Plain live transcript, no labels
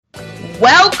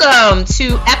Welcome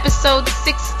to episode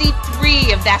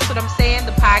 63 of That's What I'm Saying,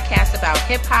 the podcast about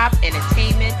hip-hop,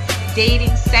 entertainment,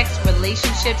 dating, sex,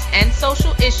 relationships, and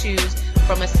social issues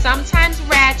from a sometimes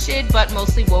ratchet but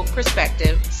mostly woke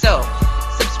perspective. So,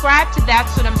 subscribe to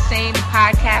That's What I'm Saying, the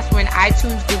podcast. We're in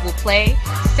iTunes, Google Play,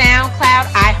 SoundCloud,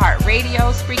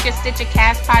 iHeartRadio, Spreaker, Stitcher,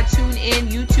 CastPod, TuneIn,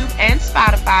 YouTube, and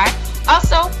Spotify.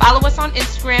 Also, follow us on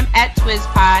Instagram at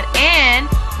TwizPod. And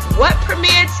what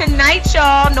premiered tonight,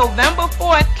 y'all, November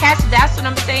 4th, catch That's What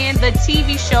I'm Saying, the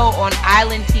TV show on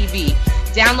Island TV.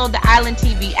 Download the Island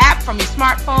TV app from your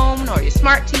smartphone or your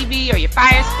smart TV or your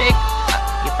Fire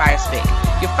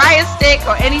Stick,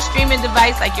 or any streaming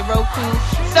device like your Roku.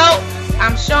 So,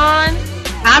 I'm Sean.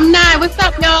 I'm Nye. What's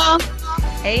up, y'all?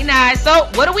 Hey, Nye. So,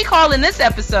 what are we calling this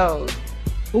episode?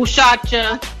 Who shot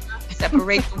ya?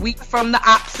 Separate the week from the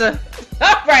opsa.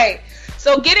 All right.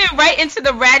 So getting right into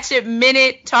the Ratchet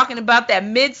Minute, talking about that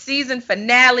mid-season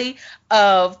finale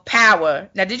of Power.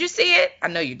 Now, did you see it? I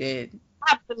know you did.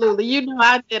 Absolutely. You know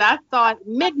I did. I saw it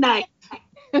midnight.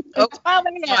 Oh,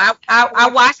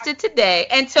 I watched it today.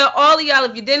 And to all of y'all,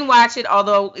 if you didn't watch it,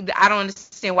 although I don't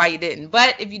understand why you didn't,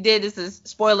 but if you did, this is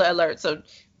spoiler alert. So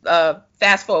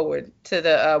fast forward to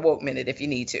the woke minute if you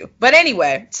need to. But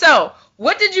anyway, so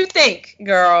what did you think,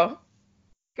 girl?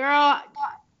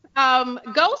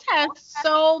 Ghost has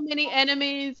so many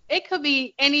enemies. It could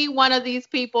be any one of these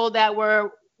people that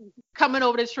were coming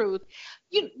over the truth.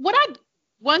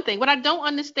 One thing, what I don't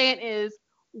understand is,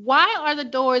 why are the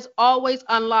doors always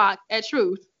unlocked at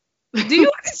Truth? Do you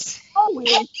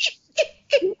always?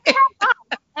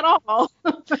 At all.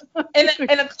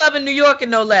 in a club in New York, and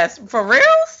no less. For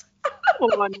reals?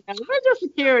 Come on now. Where's your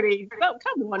security?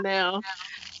 Come on now.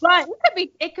 But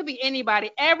it could be anybody.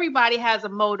 Everybody has a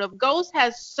motive. Ghost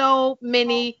has so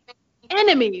many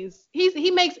enemies.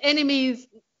 He makes enemies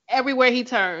everywhere he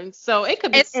turns. So it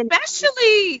could be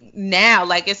especially now,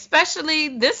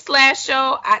 especially this Slash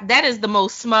show. That is the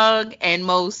most smug and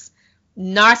most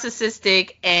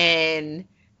narcissistic and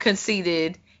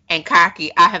conceited and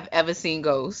cocky I have ever seen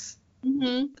Ghost.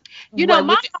 Mm-hmm.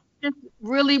 My heart just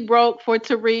really broke for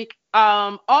Tariq.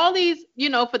 All these,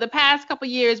 for the past couple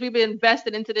years, we've been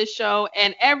invested into this show,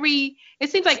 and it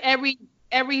seems like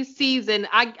every season,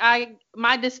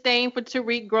 my disdain for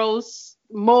Tariq grows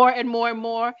more and more and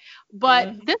more.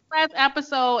 But This last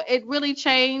episode, it really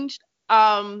changed.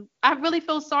 I really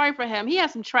feel sorry for him. He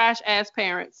has some trash ass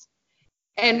parents,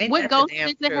 and what Ghost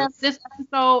did to him this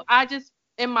episode,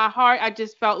 in my heart, I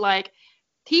just felt like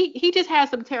he just has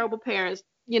some terrible parents.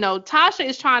 Tasha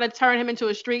is trying to turn him into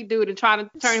a street dude and trying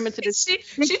to turn him into this.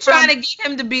 She's trying to get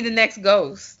him to be the next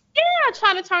Ghost. Yeah,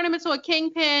 trying to turn him into a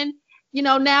kingpin.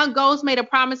 Now Ghost made a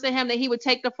promise to him that he would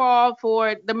take the fall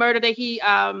for the murder that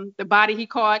the body he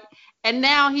caught. And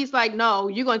now he's like, no,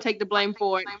 you're going to take the blame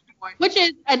for it. Which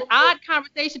is an odd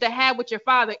conversation to have with your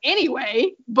father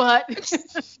anyway. But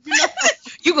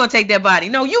you're going to take that body.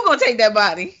 No, you're going to take that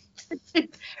body.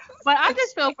 But I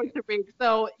just feel for Tariq.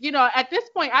 So, at this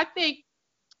point, I think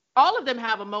all of them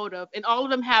have a motive, and all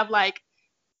of them have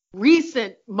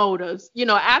recent motives.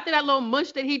 After that little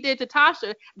mush that he did to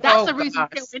Tasha, that's the reason.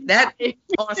 That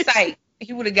on site.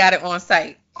 He would have got it on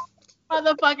site.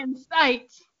 Motherfucking site.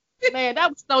 Man, that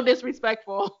was so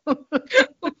disrespectful.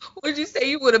 Would you say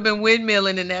you would have been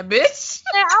windmilling in that bitch?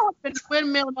 Yeah, I would have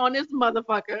been windmilling on this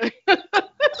motherfucker.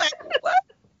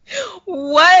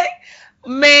 What?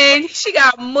 Man, she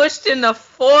got mushed in the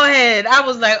forehead. I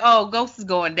was like, oh, Ghost is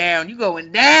going down. You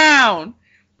going down.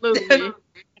 You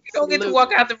don't get to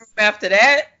walk out the room after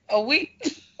that. A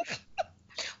week.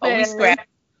 We scrap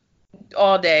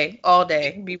all day.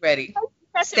 Be ready.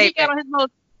 He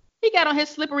got on his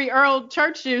slippery Earl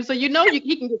church shoes, so he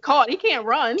can get caught. He can't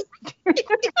run.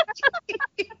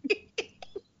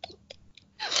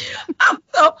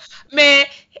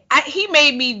 He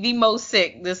made me the most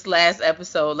sick this last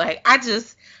episode. I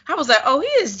was like, oh, he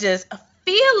is just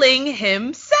feeling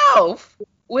himself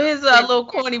with his little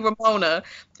corny Ramona.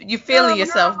 You feeling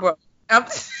yourself, bro?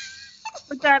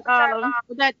 With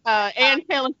that Ann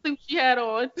Taylor suit she had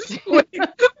on.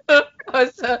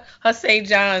 her St.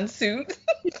 John suit.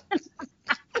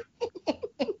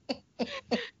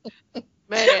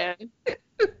 Man.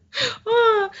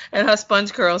 And her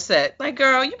sponge curl set.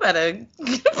 Girl, you better.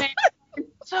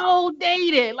 So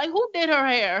dated. Who did her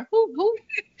hair? Who?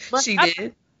 She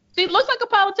did. She looks like a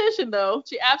politician, though.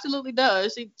 She absolutely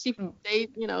does. She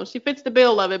fits the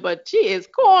bill of it, but she is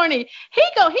corny. He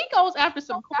goes after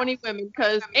some corny women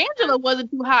because Angela wasn't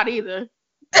too hot either.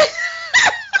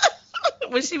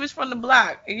 When she was from the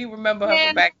block, and you remember her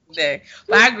from back in the day.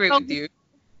 But I agree with you.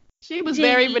 She was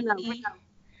very vanilla.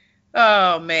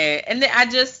 Oh man. And then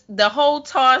the whole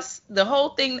toss, the whole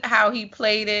thing, how he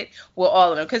played it with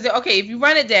all of them. Because okay, if you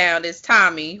run it down, it's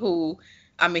Tommy who,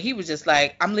 I mean, he was just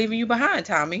like, I'm leaving you behind,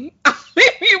 Tommy. I'm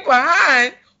leaving you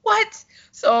behind. What?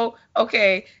 So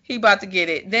okay, he about to get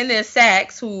it. Then there's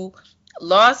Sax who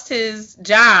lost his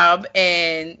job,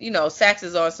 and Sax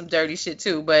is on some dirty shit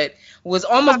too, but was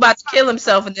almost about to kill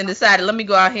himself, and then decided, let me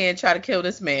go out here and try to kill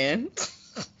this man.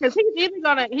 Because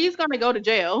he's gonna go to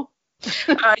jail.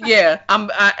 Yeah, I'm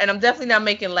definitely not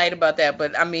making light about that,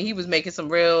 but I mean, he was making some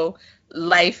real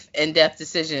life and death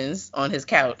decisions on his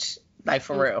couch, like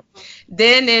for real.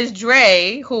 Then there's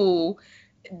Dre, who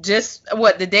just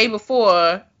the day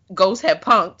before Ghost had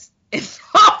punked in the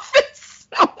office.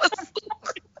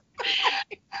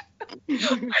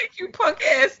 Like, you punk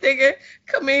ass nigga,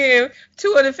 come in here.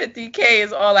 $250K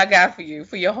is all I got for you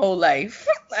for your whole life.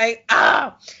 Like,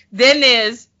 Then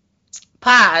there's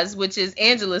Paz, which is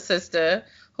Angela's sister,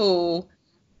 who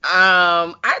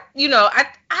I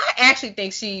actually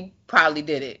think she probably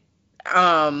did it.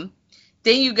 Then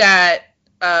you got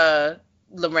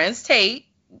Lorenz Tate,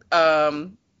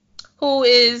 who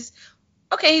is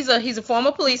okay, he's a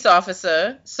former police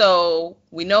officer, so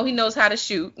we know he knows how to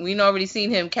shoot. We already seen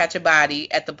him catch a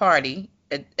body at the party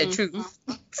at Truth.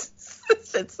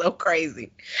 It's so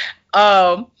crazy.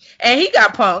 And he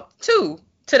got punked too,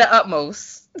 to the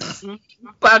utmost.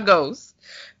 By Ghost.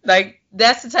 Like,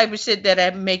 that's the type of shit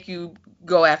that make you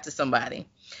go after somebody.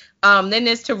 Then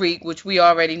there's Tariq, which we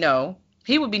already know.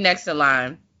 He would be next in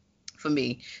line for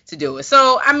me to do it.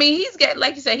 So, I mean, he's got,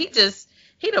 like you said,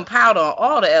 he done piled on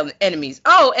all the enemies.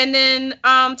 Oh, and then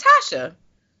Tasha.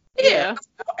 Yeah.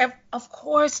 Of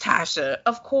course, Tasha.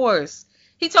 Of course.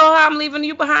 He told her, I'm leaving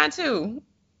you behind too.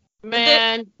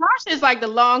 Man, Tasha is like the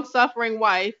long-suffering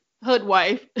wife. Hood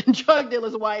wife, drug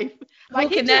dealer's wife. Like,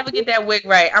 he can never get that wig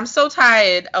right. I'm so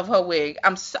tired of her wig.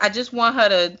 I just want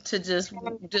her to just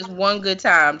one good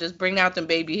time, just bring out them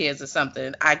baby hairs or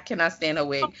something. I cannot stand her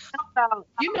wig.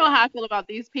 You know how I feel about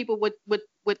these people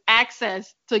with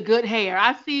access to good hair.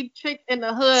 I see chicks in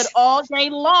the hood all day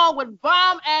long with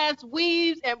bomb-ass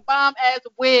weaves and bomb-ass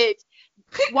wigs.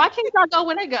 Why can't y'all go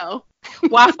where they go?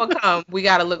 Waffle come, we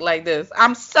gotta look like this.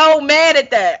 I'm so mad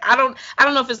at that. I don't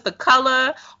know if it's the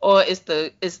color or it's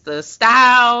the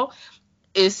style,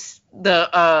 it's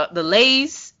the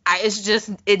lace. It just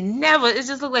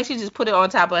looked like she just put it on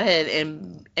top of her head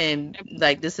and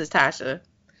like, this is Tasha.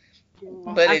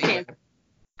 But anyway,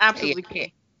 absolutely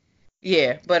can't.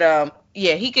 Yeah, but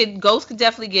Ghost could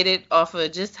definitely get it off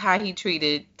of just how he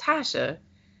treated Tasha.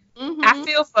 Mm-hmm. I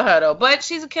feel for her though, but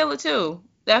she's a killer too.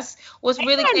 That's what's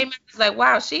really came out. It's like,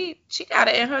 wow, she got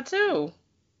it in her too.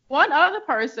 One other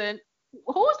person,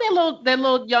 who's their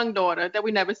little young daughter that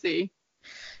we never see?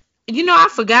 I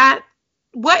forgot.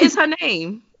 What is her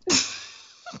name? Is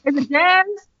it Jazz?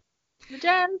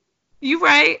 Jazz? You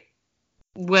right.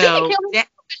 Well,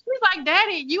 she's like,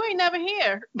 Daddy, you ain't never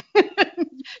here.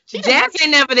 Jazz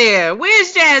ain't never there.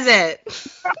 Where's Jazz at?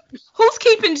 Who's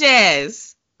keeping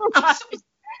Jazz?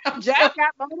 Jazz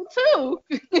got motive too.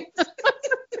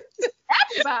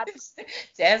 Everybody.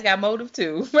 Jazz got motive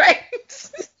too,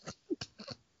 right?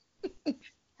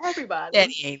 Everybody.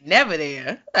 Daddy ain't never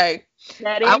there. Like,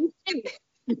 Daddy I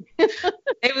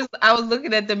was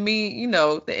looking at the meme,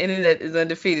 the internet is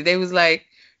undefeated. They was like,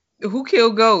 who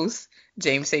killed Ghost?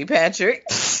 James St. Patrick.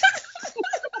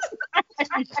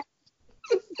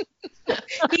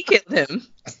 He killed him.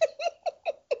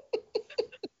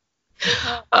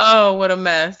 Oh, what a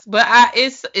mess. But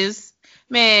it's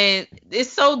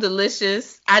so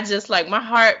delicious. I just, like, my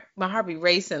heart be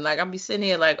racing. Like, I'm be sitting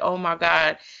here like, oh my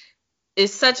God.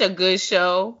 It's such a good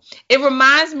show. It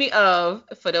reminds me of,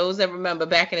 for those that remember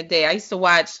back in the day, I used to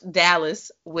watch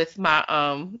Dallas with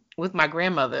my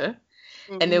grandmother.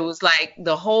 Mm-hmm. And it was like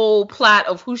the whole plot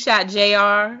of who shot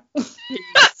JR.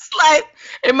 It's like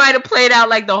it might have played out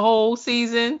like the whole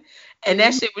season. And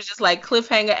that shit was just like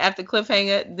cliffhanger after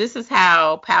cliffhanger. This is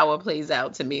how Power plays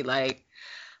out to me. Like,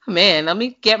 man, let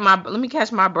me catch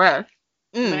my breath.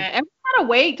 Man, and we gotta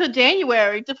wait till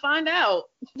January to find out.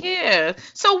 Yeah.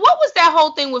 So what was that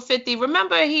whole thing with 50?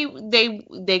 Remember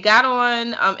they got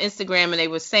on Instagram and they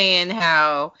were saying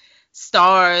how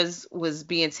Stars was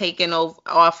being taken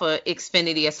off of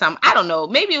Xfinity or something. I don't know.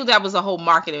 Maybe that was a whole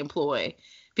marketing ploy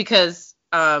because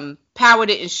Power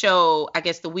didn't show, I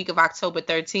guess, the week of October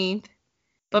 13th.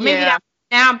 But maybe now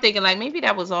I'm thinking like maybe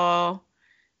that was all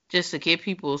just to get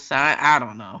people signed. I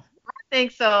don't know. I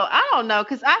think so. I don't know,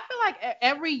 because I feel like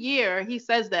every year he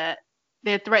says that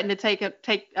they're threatening to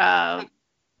take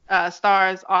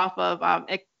Stars off of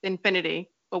Xfinity.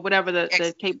 or whatever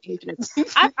the capability is.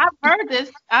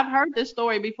 I've heard this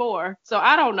story before, so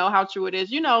I don't know how true it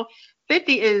is.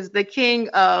 50 is the king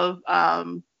of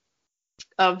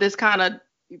this kind of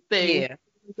thing. Yeah,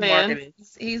 marketing.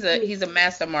 He's a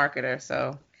master marketer,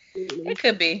 so it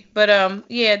could be. But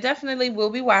yeah, definitely we'll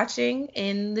be watching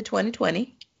in the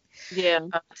 2020. Yeah.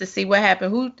 To see what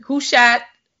happened. Who shot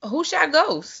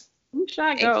Ghost? Who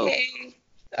shot Ghost?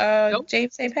 AKA,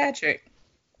 James St. Patrick.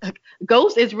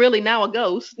 Ghost is really now a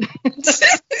ghost.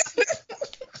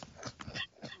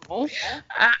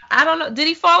 I don't know. Did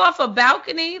he fall off a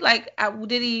balcony? Like,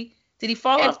 did he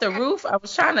fall off the roof? I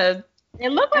was trying to. It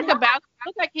looked like a balcony. It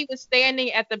looked like he was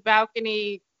standing at the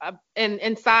balcony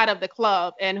inside of the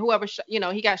club, and whoever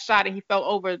he got shot and he fell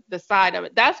over the side of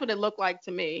it. That's what it looked like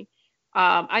to me.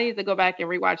 I need to go back and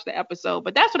rewatch the episode,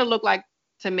 but that's what it looked like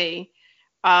to me.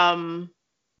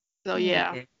 So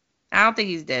yeah. I don't think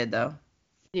he's dead though.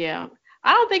 Yeah,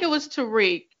 I don't think it was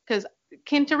Tariq, because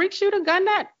can Tariq shoot a gun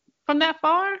from that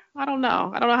far? I don't know.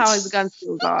 I don't know how his gun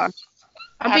skills are.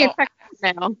 I'm being technical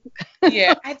now.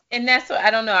 Yeah, and that's what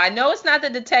I don't know. I know it's not the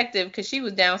detective because she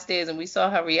was downstairs and we saw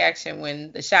her reaction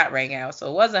when the shot rang out, so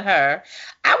it wasn't her.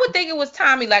 I would think it was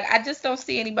Tommy. Like, I just don't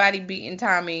see anybody beating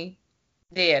Tommy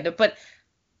there. But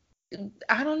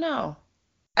I don't know.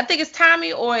 I think it's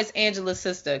Tommy or it's Angela's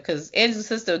sister, because Angela's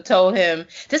sister told him,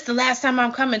 "This is the last time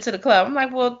I'm coming to the club." I'm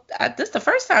like, well, this is the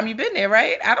first time you've been there,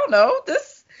 right? I don't know.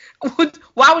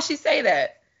 Why would she say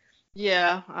that?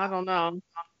 Yeah, I don't know.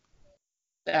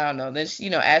 Then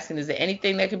she, asking, is there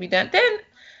anything that could be done? Then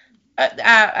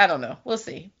I don't know. We'll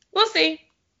see.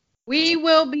 We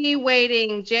will be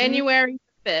waiting January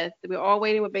 5th. We're all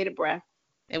waiting with bated breath.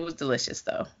 It was delicious,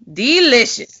 though.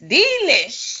 Delish.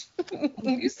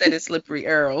 You said it, Slippery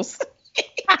Earls.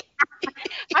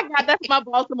 I got that's my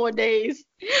Baltimore days.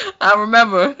 I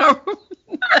remember.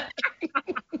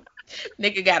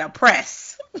 Nigga got a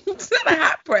press. It's not a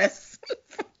hot press.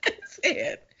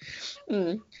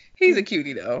 He's a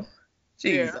cutie, though.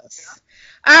 Jesus.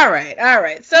 Yeah. All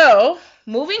right. So,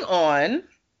 moving on.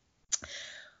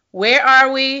 Where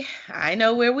are we? I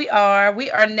know where we are. We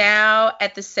are now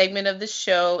at the segment of the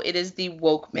show. It is the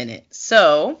Woke Minute.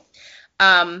 So,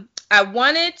 I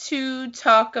wanted to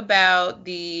talk about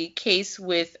the case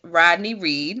with Rodney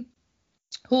Reed,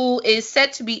 who is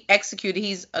set to be executed.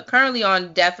 He's currently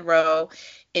on death row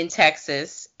in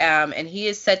Texas, and he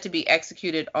is set to be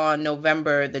executed on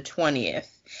November the 20th.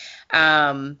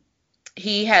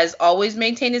 He has always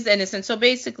maintained his innocence. So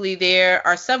basically, there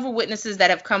are several witnesses that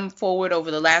have come forward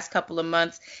over the last couple of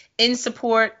months in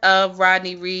support of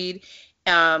Rodney Reed,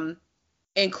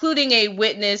 including a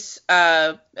witness.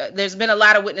 There's been a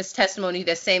lot of witness testimony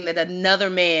that's saying that another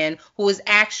man, who is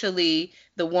actually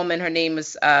the woman,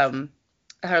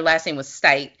 her last name was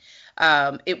Stite.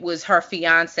 It was her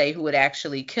fiance who had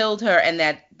actually killed her, and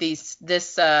that this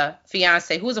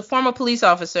fiance, who was a former police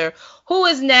officer, who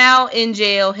is now in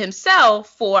jail himself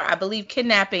for, I believe,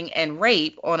 kidnapping and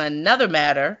rape on another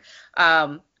matter.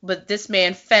 But this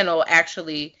man, Fennell,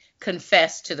 actually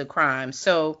confessed to the crime.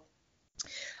 So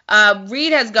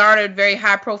Reed has garnered very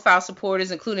high-profile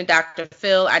supporters, including Dr.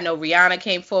 Phil. I know Rihanna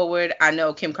came forward. I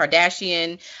know Kim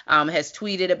Kardashian has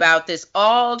tweeted about this,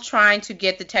 all trying to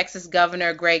get the Texas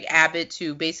governor, Greg Abbott,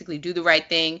 to basically do the right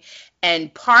thing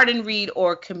and pardon Reed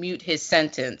or commute his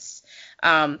sentence.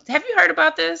 Have you heard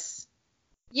about this?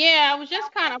 Yeah, I was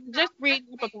just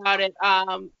reading up about it.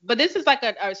 But this is like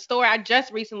a story I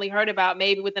just recently heard about,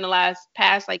 maybe within the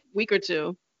past week or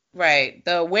two. Right.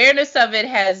 The awareness of it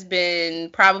has been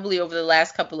probably over the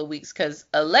last couple of weeks, because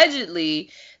allegedly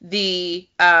it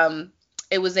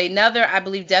was another, I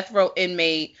believe, death row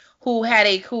inmate who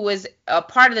was a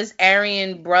part of this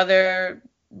Aryan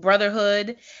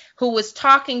Brotherhood, who was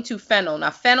talking to Fennell.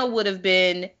 Now, Fennell would have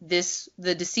been the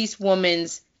deceased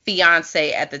woman's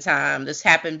fiance at the time. This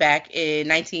happened back in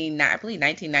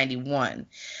 1991.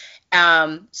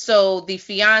 So the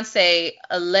fiance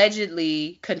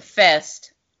allegedly confessed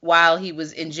while he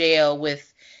was in jail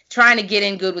with trying to get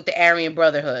in good with the Aryan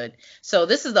Brotherhood. So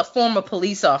this is a former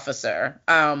police officer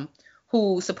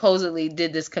who supposedly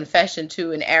did this confession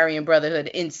to an Aryan Brotherhood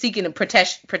in seeking a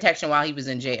protection while he was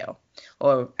in jail.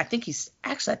 Or I think he's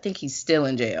still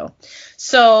in jail.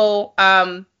 So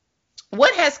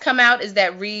what has come out is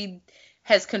that Reed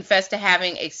has confessed to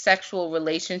having a sexual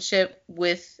relationship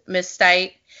with Miss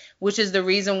Stite, which is the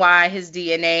reason why his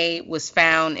DNA was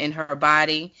found in her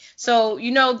body. So,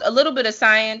 a little bit of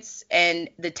science and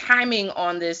the timing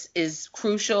on this is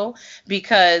crucial,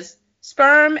 because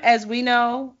sperm, as we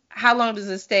know, how long does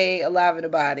it stay alive in the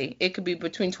body? It could be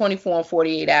between 24 and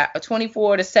 48 hours,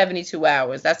 24 to 72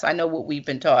 hours. I know what we've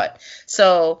been taught.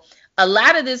 So a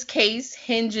lot of this case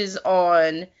hinges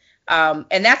on,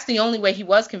 and that's the only way he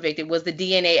was convicted, was the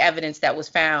DNA evidence that was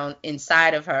found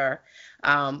inside of her.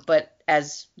 But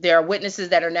as there are witnesses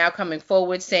that are now coming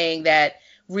forward saying that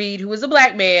Reed, who was a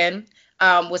black man,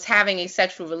 was having a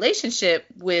sexual relationship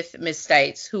with Miss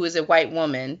Stites, who is a white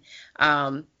woman,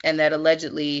 and that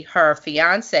allegedly her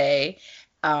fiance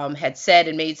had said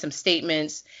and made some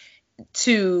statements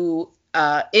to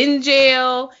in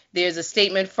jail. There's a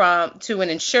statement to an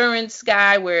insurance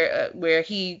guy where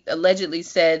he allegedly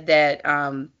said that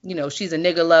she's a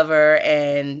nigger lover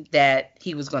and that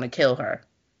he was going to kill her.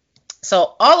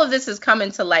 So all of this is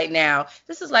coming to light now.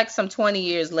 This is like some 20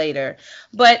 years later,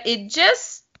 but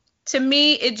to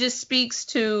me it just speaks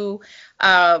to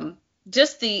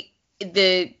just the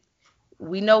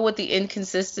we know what the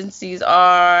inconsistencies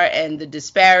are and the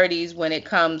disparities when it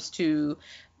comes to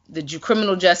the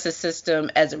criminal justice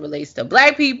system as it relates to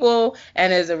black people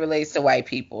and as it relates to white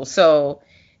people. So,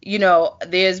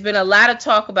 there's been a lot of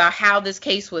talk about how this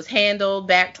case was handled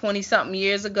back 20 something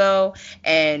years ago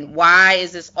and why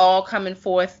is this all coming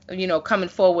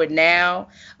forward now.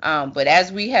 But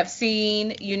as we have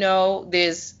seen,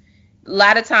 there's a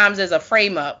lot of times there's a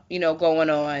frame up, going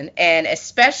on. And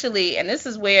especially, and this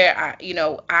is where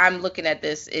I'm looking at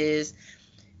this, is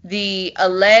the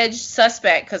alleged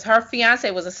suspect, because her fiance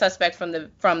was a suspect from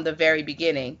the very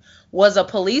beginning, was a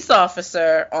police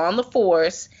officer on the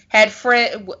force, had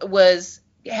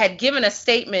given a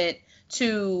statement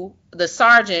to the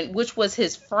sergeant, which was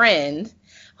his friend,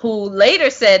 who later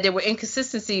said there were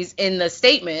inconsistencies in the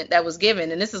statement that was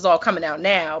given, and this is all coming out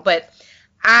now. But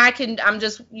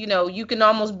you can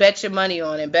almost bet your money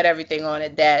on it, bet everything on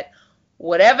it, that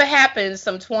whatever happened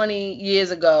some 20 years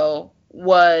ago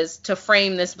was to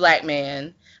frame this black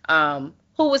man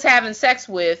who was having sex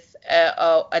with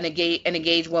an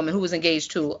engaged woman who was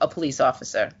engaged to a police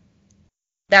officer.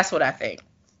 That's what I think.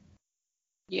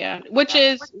 Yeah, which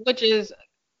is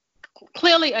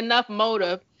clearly enough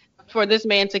motive for this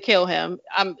man to kill him.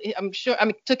 I'm sure. I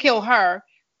mean, to kill her.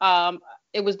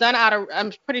 It was done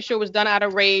I'm pretty sure it was done out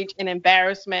of rage and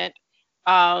embarrassment.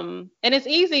 And it's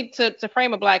easy to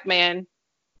frame a black man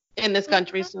in this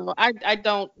country. So I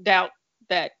don't doubt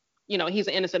that, he's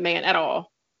an innocent man at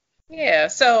all. Yeah.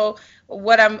 So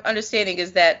what I'm understanding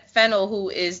is that Fennell, who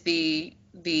is he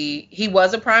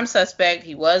was a prime suspect.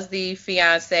 He was the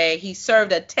fiance. He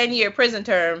served a 10-year prison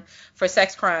term for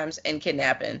sex crimes and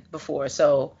kidnapping before.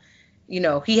 So,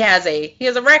 he has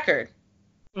a record.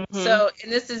 Mm-hmm. So,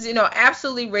 and this is,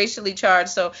 absolutely racially charged.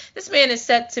 So this man is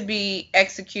set to be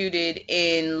executed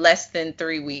in less than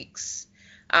 3 weeks.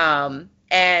 And,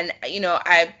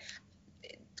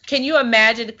 can you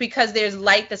imagine, because there's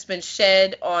light that's been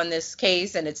shed on this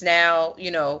case and it's now,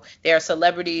 there are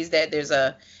celebrities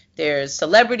there's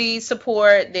celebrity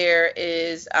support. There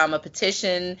is a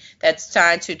petition that's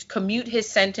trying to commute his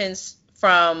sentence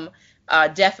from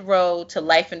death row to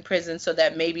life in prison, so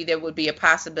that maybe there would be a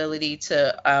possibility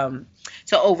to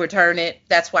overturn it.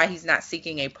 That's why he's not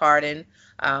seeking a pardon,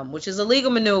 which is a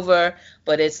legal maneuver,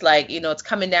 but it's like, it's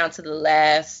coming down to the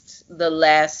last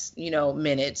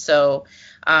minute. So,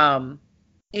 and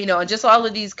just all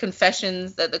of these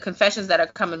confessions, the confessions that are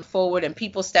coming forward and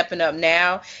people stepping up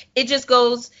now, it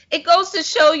goes to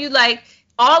show you, like,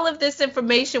 all of this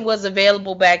information was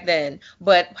available back then,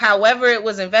 but however it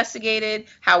was investigated,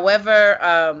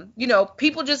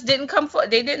 people just didn't come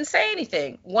forward. They didn't say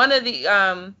anything. One of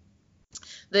the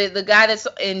guy that's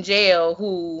in jail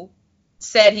who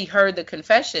said he heard the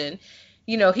confession,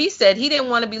 he said he didn't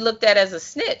want to be looked at as a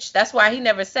snitch. That's why he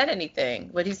never said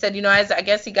anything. But he said, as I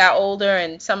guess he got older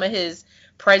and some of his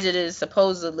prejudice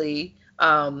supposedly,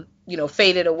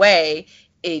 faded away,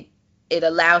 it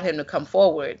allowed him to come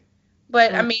forward.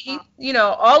 But I mean,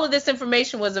 all of this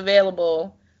information was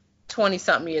available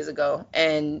 20-something years ago,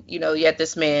 and yet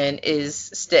this man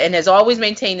is and has always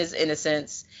maintained his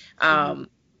innocence.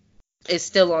 Is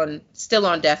still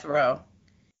on death row,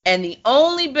 and the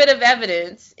only bit of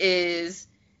evidence is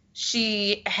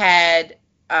she had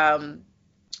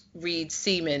Reed's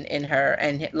semen in her,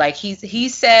 and like he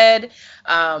said.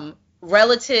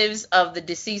 Relatives of the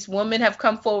deceased woman have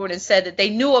come forward and said that they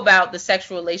knew about the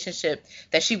sexual relationship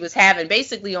that she was having,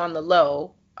 basically on the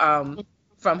low,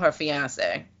 from her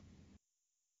fiance.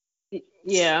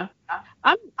 Yeah,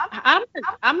 I'm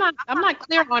not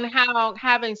clear on how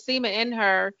having semen in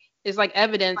her is like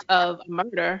evidence of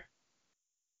murder.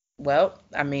 Well,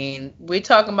 I mean, we're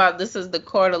talking about, this is the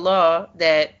court of law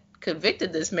that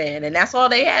convicted this man, and that's all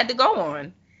they had to go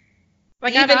on.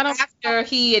 Like, even after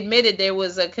he admitted there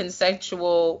was a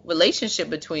consensual relationship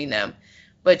between them,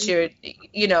 but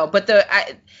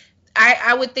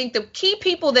I would think the key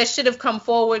people that should have come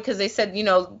forward, because they said,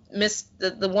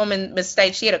 the woman, Miss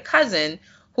Stites, she had a cousin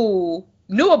who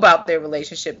knew about their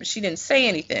relationship, but she didn't say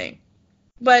anything.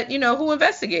 But, who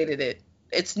investigated it?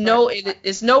 It's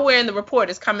nowhere in the report.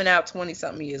 It's coming out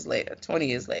 20 years later.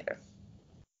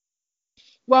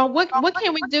 Well, what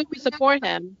can we do to support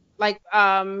him? Like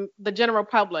the general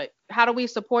public. How do we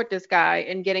support this guy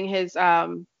in getting his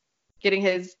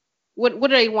what do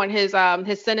they want his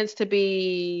sentence to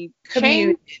be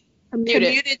commuted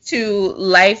to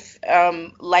life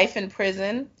in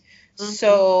prison,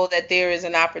 so that there is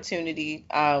an opportunity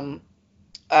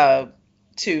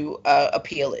to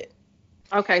appeal it.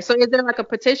 Okay, so is there like a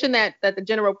petition that the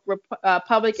general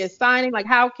public is signing? Like,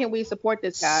 how can we support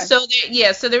this guy? So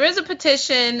there is a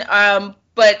petition,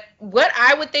 but what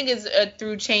I would think is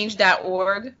through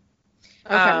change.org.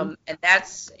 Okay. And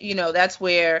that's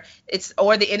where it's,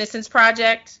 or the Innocence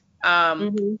Project,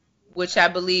 which I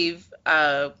believe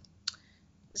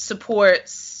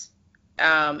supports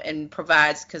and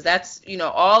provides, because that's,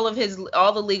 all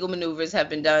the legal maneuvers have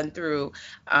been done through,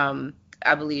 I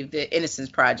believe, the Innocence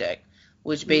Project,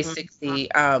 which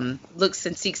basically looks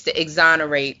and seeks to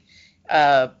exonerate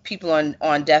people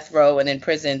on death row and in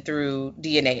prison through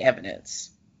DNA evidence.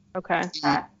 Okay.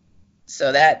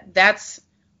 So that's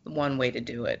one way to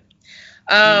do it.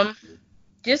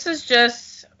 This is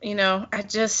just,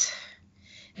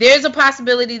 there's a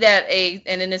possibility that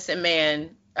an innocent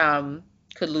man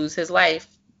could lose his life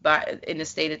in the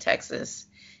state of Texas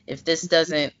if this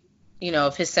doesn't,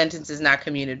 if his sentence is not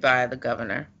commuted by the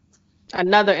governor.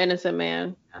 Another innocent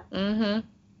man. And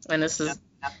this is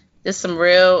some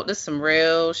real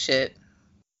shit.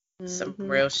 Some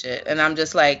real shit. And I'm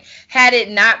just like, had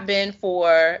it not been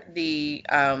for the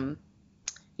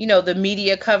the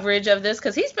media coverage of this,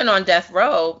 because he's been on death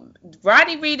row.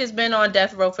 Rodney Reed has been on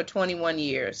death row for 21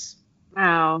 years.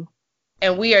 Wow.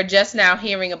 And we are just now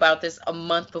hearing about this a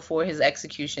month before his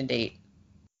execution date.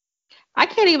 I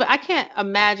can't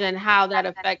imagine how that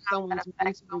affects someone's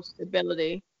mental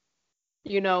stability.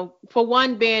 For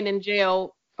one, being in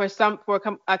jail for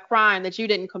a crime that you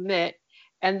didn't commit,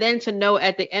 and then to know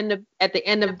at the end of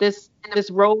this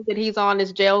road that he's on,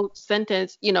 his jail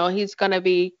sentence, he's going to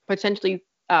be potentially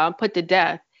put to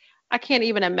death. I can't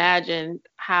even imagine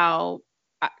how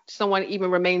someone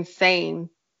even remains sane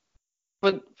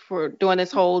for doing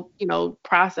this whole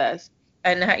process.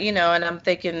 And and I'm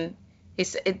thinking,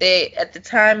 at the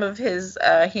time of his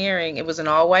hearing, it was an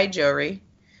all-white jury,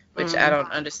 which I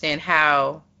don't understand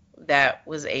how that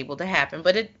was able to happen,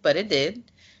 but it did.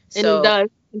 So, and it does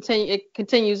continue. It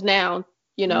continues now.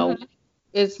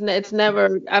 It's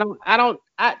never.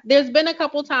 There's been a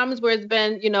couple times where it's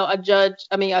been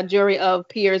a jury of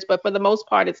peers, but for the most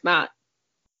part, it's not.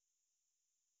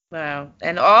 Wow.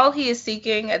 And all he is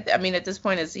seeking, at this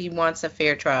point, is he wants a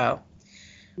fair trial,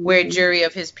 where a jury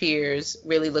of his peers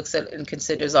really looks at and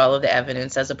considers all of the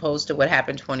evidence, as opposed to what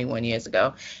happened 21 years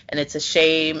ago. And it's a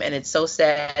shame, and it's so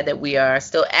sad that we are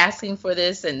still asking for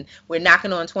this, and we're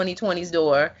knocking on 2020's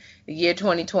door, the year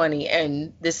 2020,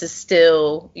 and this is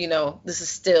still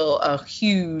a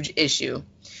huge issue.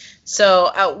 So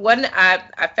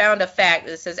I found a fact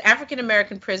that says African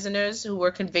American prisoners who were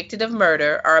convicted of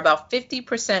murder are about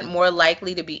 50% more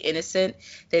likely to be innocent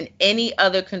than any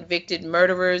other convicted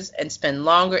murderers and spend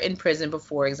longer in prison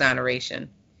before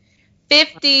exoneration.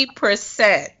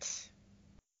 50%.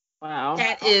 Wow.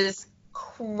 That is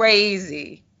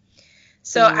crazy.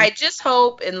 So I just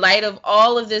hope, in light of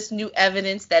all of this new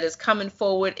evidence that is coming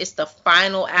forward, it's the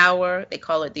final hour. They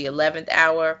call it the 11th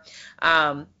hour.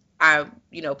 I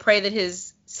pray that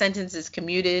his sentence is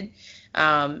commuted,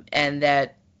 and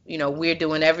that, we're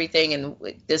doing everything and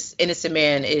this innocent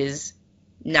man is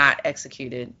not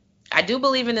executed. I do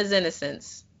believe in his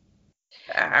innocence.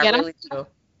 I really do.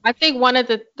 I think one of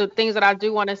the things that I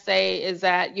do want to say is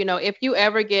that, if you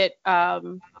ever get,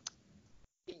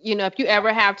 if you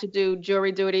ever have to do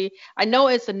jury duty, I know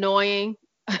it's annoying.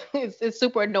 It's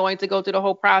super annoying to go through the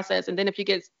whole process. And then if you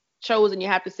get chosen, you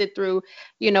have to sit through,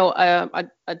 a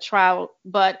trial.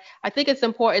 But I think it's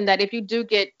important that if you do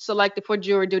get selected for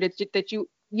jury duty, that you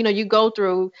go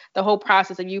through the whole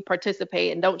process and you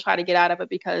participate and don't try to get out of it,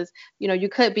 because, you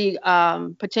could be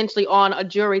potentially on a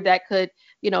jury that could,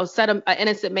 set an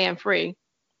innocent man free,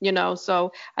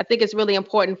 So I think it's really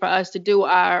important for us to do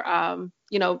our,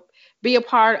 be a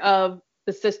part of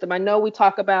the system. I know we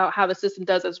talk about how the system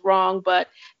does us wrong, but,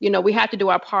 we have to do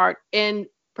our part in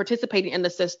participating in the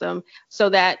system so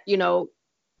that,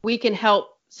 we can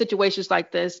help situations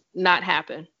like this not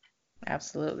happen.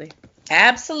 Absolutely.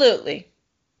 Absolutely.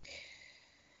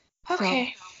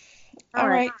 Okay. All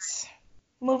right.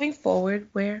 Moving forward,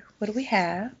 what do we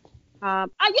have? I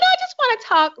just want to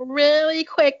talk really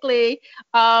quickly.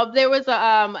 There was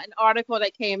an article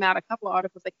that came out, a couple of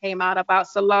articles that came out about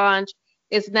Solange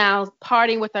is now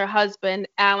partying with her husband,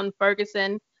 Alan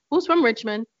Ferguson, who's from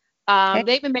Richmond. Okay.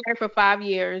 They've been married for 5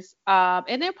 years,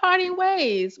 and they're parting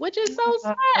ways, which is so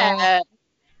sad.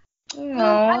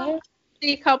 I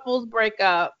see couples break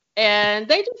up, and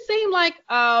they just seem like,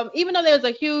 even though there's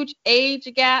a huge age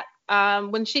gap,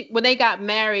 when they got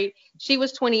married, she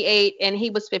was 28 and he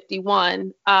was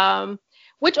 51,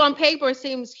 which on paper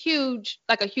seems huge,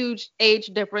 like a huge age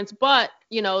difference. But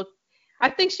I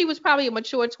think she was probably a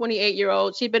mature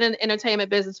 28-year-old. She'd been in the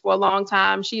entertainment business for a long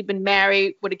time. She'd been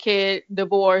married with a kid,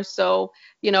 divorced, so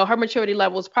her maturity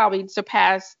levels probably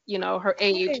surpassed her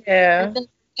age. Yeah. And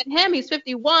him, he's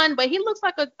 51, but he looks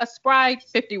like a spry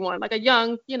 51, like a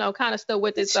young, kind of still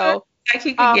with it. So like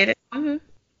he could get it. Mm-hmm.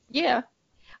 Yeah.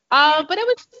 But it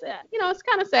was, it's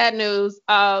kind of sad news.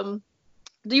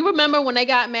 Do you remember when they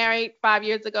got married 5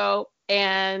 years ago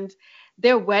and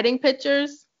their wedding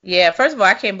pictures? Yeah. First of all,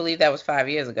 I can't believe that was 5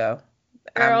 years ago.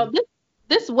 Girl,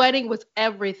 this wedding was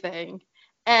everything.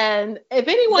 And if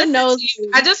anyone knows,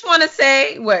 I just want to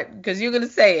say because you're going to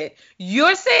say it.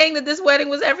 You're saying that this wedding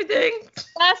was everything?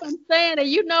 That's what I'm saying.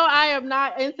 And I am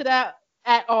not into that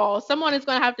at all. Someone is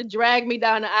going to have to drag me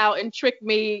down the aisle and trick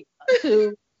me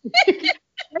to...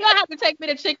 They're going to have to take me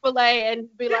to Chick-fil-A and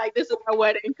be like, this is our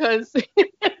wedding, because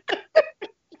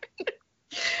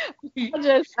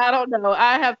I don't know.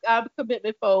 I'm a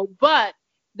commitment phobe. But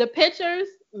the pictures,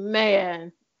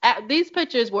 man, these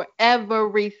pictures were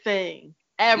everything.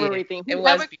 Everything. Yeah, it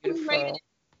was beautiful.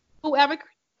 Whoever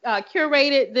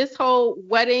curated this whole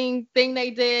wedding thing they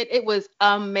did, it was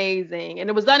amazing. And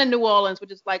it was done in New Orleans,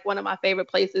 which is like one of my favorite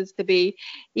places to be,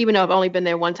 even though I've only been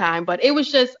there one time. But it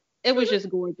was just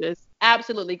gorgeous.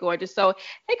 Absolutely gorgeous. So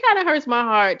it kind of hurts my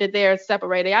heart that they're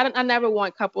separated. I never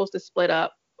want couples to split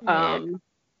up. Yeah.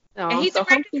 And he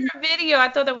directed her video. I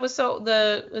thought that was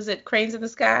was it Cranes in the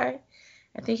Sky?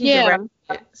 I think he directed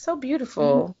it. So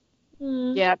beautiful.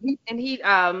 Mm-hmm. Yeah. And he,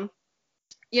 so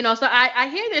I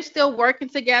hear they're still working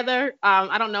together.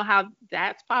 I don't know how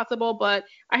that's possible, but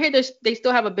I hear they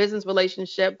still have a business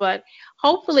relationship, but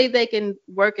hopefully they can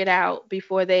work it out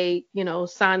before they,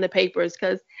 sign the papers.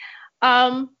 Cause,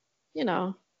 Mm-hmm.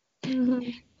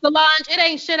 Solange, it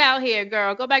ain't shit out here,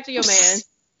 girl. Go back to your man.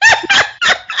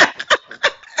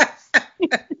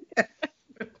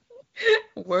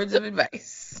 Words of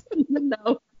advice.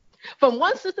 No. From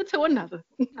one sister to another.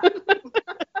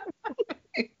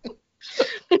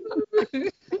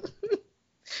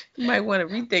 You might want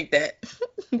to rethink that.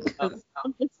 I'm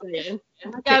just saying.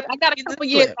 I got a couple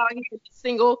years out here with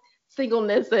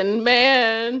singleness, and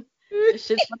man, this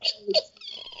shit's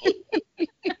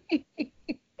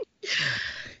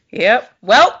Yep.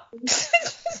 Well.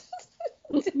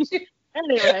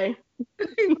 Anyway.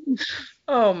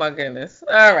 Oh my goodness.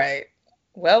 All right.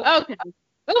 Well. Okay.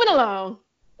 Moving along.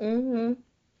 Mm-hmm.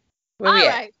 All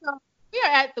right. So we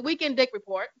are at the Weekend Dick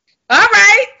Report. All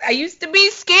right. I used to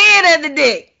be scared of the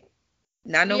dick.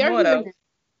 Not no more though.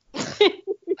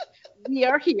 We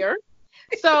are here.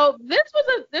 So this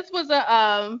was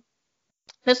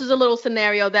a little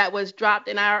scenario that was dropped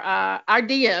in our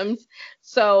DMs.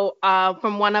 So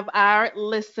from one of our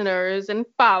listeners and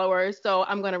followers. So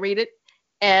I'm gonna read it,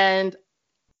 and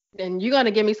you're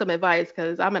gonna give me some advice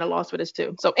because I'm at a loss for this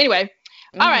too. So anyway,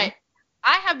 All right.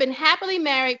 I have been happily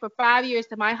married for 5 years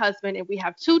to my husband, and we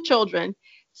have 2 children.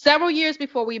 Several years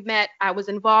before we met, I was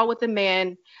involved with a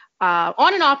man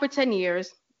on and off for 10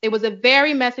 years. It was a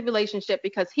very messy relationship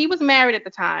because he was married at the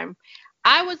time.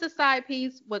 I was the side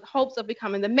piece with hopes of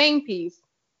becoming the main piece.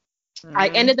 I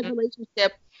ended the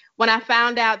relationship when I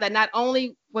found out that not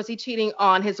only was he cheating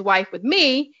on his wife with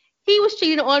me, he was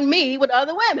cheating on me with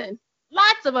other women,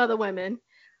 lots of other women.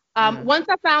 Once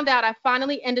I found out, I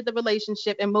finally ended the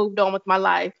relationship and moved on with my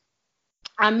life.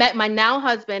 I met my now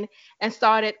husband and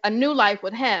started a new life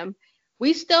with him.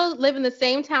 We still live in the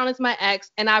same town as my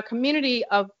ex, and our community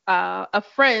of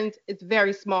friends is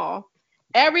very small.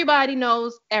 Everybody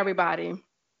knows everybody.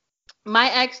 My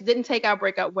ex didn't take our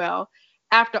breakup well.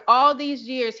 After all these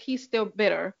years, he's still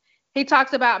bitter. He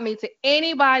talks about me to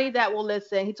anybody that will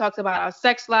listen. He talks about our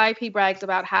sex life. He brags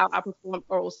about how I perform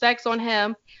oral sex on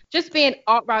him, just being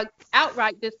outright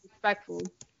disrespectful.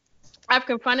 I've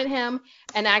confronted him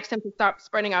and asked him to stop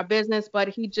spreading our business, but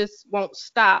he just won't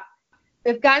stop.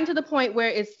 It's gotten to the point where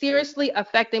it's seriously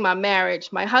affecting my marriage.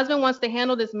 My husband wants to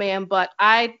handle this man, but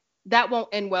that won't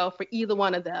end well for either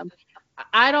one of them.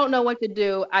 I don't know what to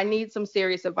do. I need some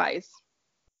serious advice.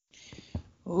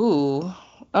 Ooh.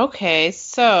 Okay.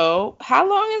 So how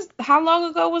long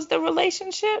ago was the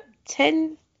relationship?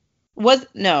 10?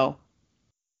 No.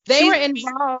 They were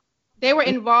involved. They were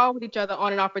involved with each other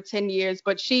on and off for 10 years,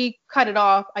 but she cut it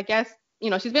off. I guess,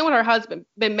 she's been with her husband,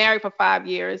 been married for 5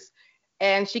 years,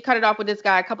 and she cut it off with this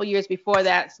guy a couple years before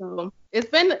that. So it's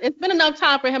been enough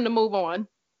time for him to move on.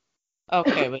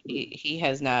 Okay, but he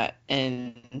has not.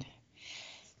 And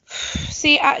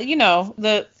see, as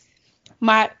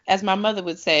my mother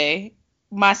would say,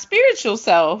 my spiritual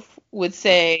self would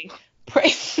say,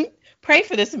 pray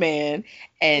for this man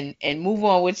and move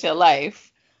on with your life.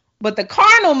 But the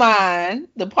carnal mind,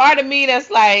 the part of me that's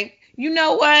like, you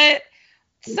know what?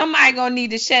 Somebody gonna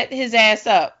need to shut his ass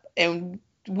up. And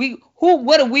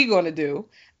what are we gonna do?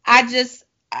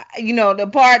 The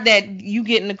part that you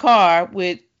get in the car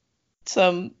with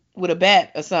a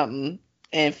bat or something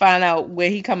and find out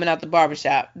where he coming out the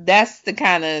barbershop. That's the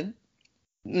kind of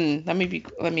let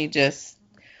me just.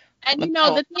 And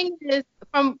the thing is,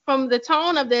 from the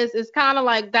tone of this, it's kind of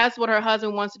like that's what her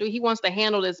husband wants to do. He wants to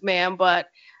handle this man, but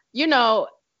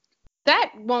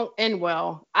that won't end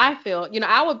well. I feel,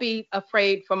 I would be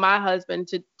afraid for my husband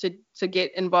to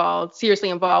get seriously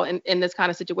involved in this kind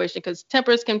of situation, because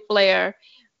tempers can flare.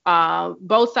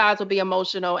 Both sides will be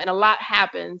emotional, and a lot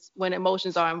happens when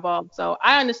emotions are involved. So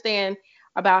I understand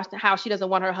about how she doesn't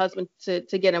want her husband to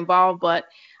get involved, but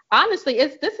honestly,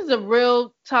 this is a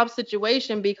real tough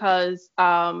situation because,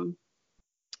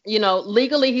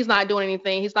 legally he's not doing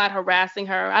anything. He's not harassing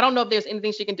her. I don't know if there's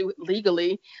anything she can do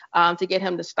legally to get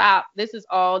him to stop. This is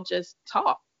all just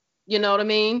talk. You know what I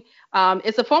mean?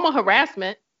 It's a form of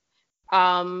harassment.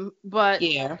 But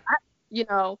yeah,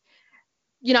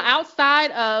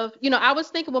 outside of, I was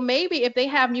thinking, well, maybe if they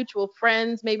have mutual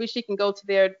friends, maybe she can go to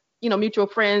their, mutual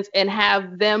friends and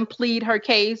have them plead her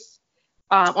case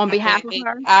on behalf of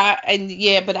her.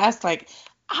 But I was like,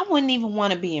 I wouldn't even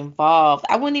want to be involved.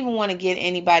 I wouldn't even want to get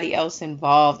anybody else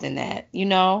involved in that,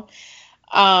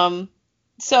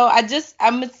 So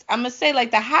I'm gonna say,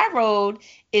 like, the high road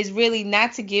is really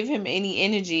not to give him any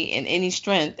energy and any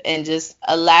strength, and just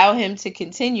allow him to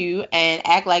continue and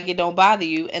act like it don't bother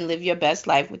you and live your best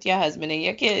life with your husband and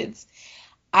your kids.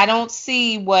 I don't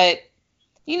see what,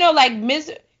 like,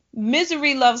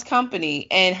 misery loves company,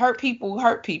 and hurt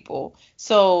people.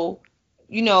 So,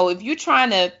 if you're trying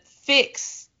to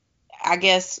fix, I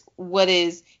guess, what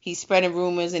is, he's spreading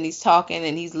rumors and he's talking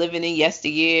and he's living in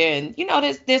yesteryear, and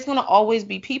there's going to always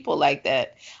be people like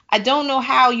that. I don't know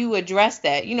how you address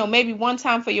that. Maybe one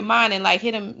time for your mind and, like,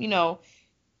 hit him,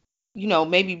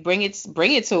 maybe bring it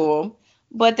to him.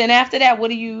 But then after that,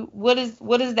 what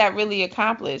does that really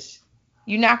accomplish?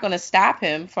 You're not going to stop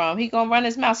him he going to run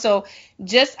his mouth. So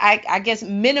just, I guess,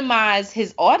 minimize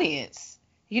his audience,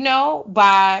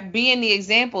 by being the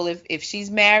example. If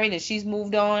she's married and she's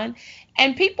moved on,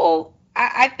 and people,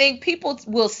 I think people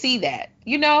will see that,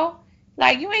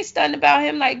 like, you ain't stunned about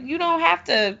him. Like, you don't have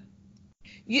to,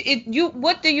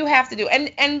 what do you have to do?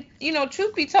 And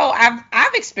truth be told,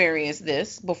 I've experienced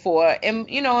this before in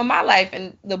my life.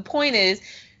 And the point is,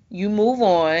 you move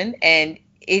on, and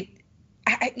it's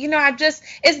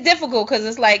difficult, because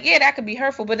it's like, yeah, that could be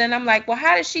hurtful. But then I'm like, well,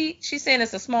 how does she's saying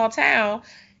it's a small town.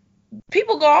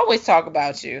 People gonna always talk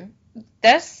about you.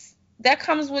 That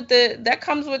comes with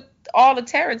all the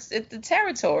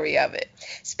territory of it.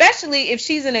 Especially if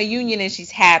she's in a union and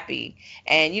she's happy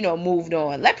and moved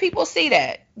on. Let people see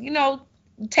that.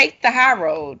 Take the high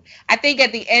road. I think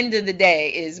at the end of the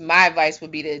day, my advice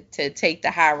would be to take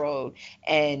the high road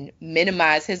and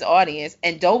minimize his audience,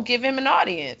 and don't give him an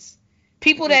audience.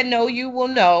 People that know you will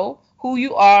know who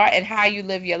you are and how you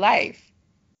live your life.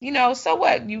 So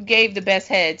what? You gave the best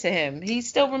head to him. He's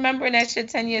still remembering that shit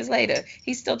 10 years later.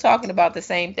 He's still talking about the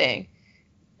same thing.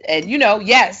 And,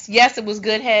 yes, it was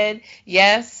good head.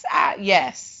 Yes,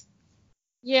 yes.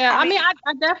 Yeah, I mean,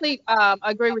 I definitely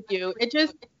agree with you. It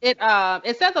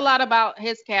says a lot about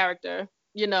his character,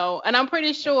 and I'm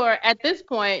pretty sure at this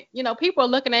point, people are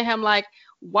looking at him like,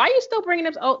 why are you still bringing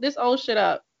this old shit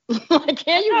up? Like,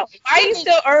 why are you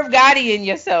still Irv Gotti in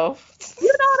yourself? You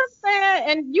know what I'm saying?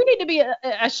 And you need to be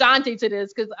Ashanti to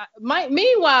this, because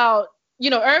meanwhile,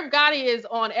 Irv Gotti is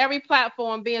on every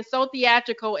platform being so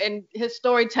theatrical in his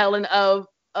storytelling of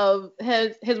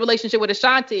his relationship with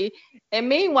Ashanti, and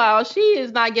meanwhile, she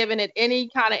is not giving it any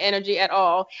kind of energy at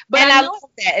all. But I love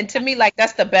that, and to me, like,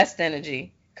 that's the best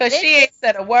energy. Because she ain't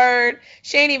said a word.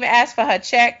 She ain't even asked for her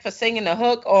check for singing the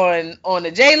hook on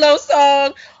the J-Lo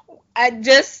song.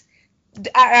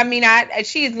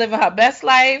 She is living her best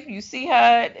life. You see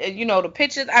her, the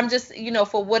pictures. I'm just,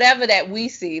 for whatever that we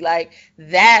see, like,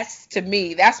 that's, to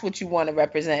me, that's what you want to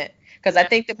represent. Because I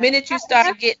think the minute you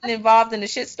start getting involved in the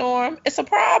shitstorm, it's a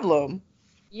problem.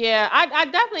 Yeah, I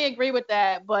definitely agree with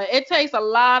that. But it takes a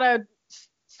lot of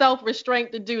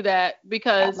self-restraint to do that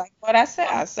because. Like what I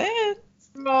said.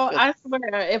 Bro, I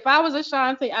swear, if I was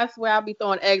Ashanti, I swear I'd be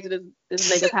throwing eggs at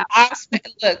this nigga's house.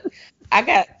 Look,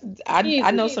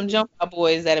 I know some jump out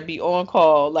boys that'll be on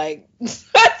call. Like,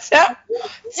 tell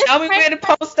me where to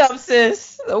post up,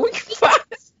 sis. So we can find.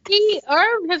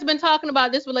 Irv has been talking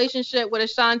about this relationship with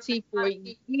Ashanti for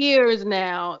years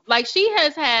now. Like, she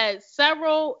has had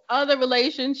several other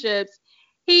relationships.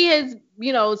 He has,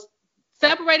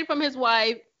 separated from his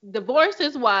wife, divorced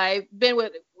his wife, been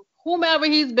with whomever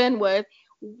he's been with.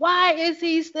 Why is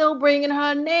he still bringing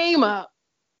her name up?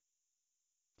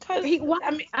 Because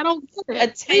I don't get it.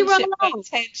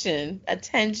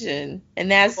 Attention, and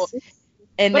that's what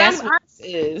it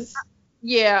is.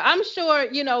 Yeah, I'm sure.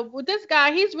 With this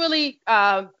guy, he's really,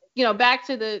 back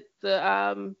to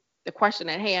the question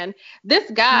at hand. This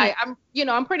guy,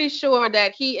 I'm pretty sure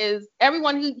that he is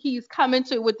everyone he's coming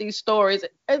to with these stories.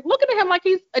 Looking at him like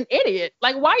he's an idiot.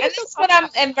 Like, why? That's what I'm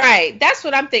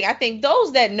thinking. I think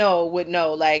those that know would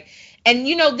know. Like, and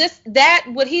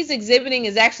what he's exhibiting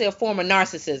is actually a form of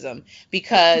narcissism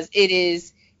because it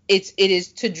is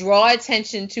to draw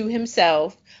attention to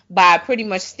himself by pretty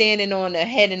much standing on the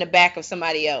head and the back of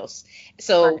somebody else.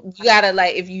 So you gotta,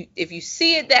 like, if you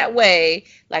see it that way,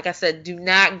 like I said, do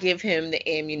not give him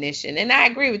the ammunition. And I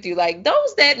agree with you. Like,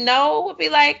 those that know would be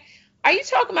like, are you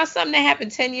talking about something that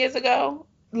happened 10 years ago?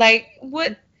 Like,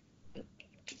 what?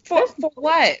 For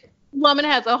what? Woman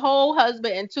has a whole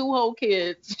husband and 2 whole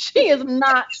kids. She is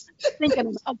not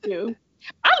thinking about you.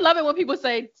 I love it when people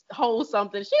say whole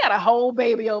something. She got a whole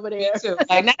baby over there. Me too.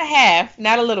 Like, not a half,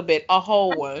 not a little bit, a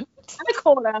whole one. I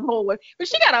call that a whole one. But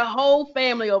she got a whole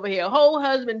family over here, a whole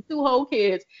husband, 2 whole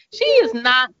kids. She is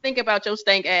not thinking about your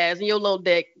stank ass and your little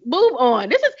dick. Move on.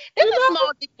 This is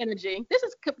small dick energy. This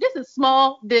is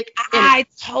small dick energy. I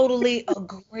totally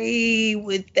agree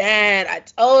with that.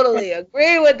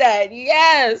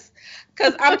 Yes.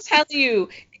 Because I'm telling you,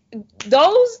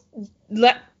 those...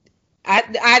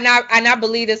 I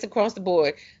believe this across the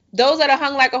board. Those that are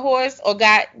hung like a horse or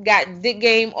got dick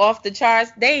game off the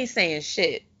charts, they ain't saying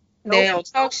shit. Nope. They don't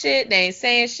talk shit. They ain't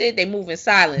saying shit. They move in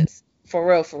silence. For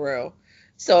real.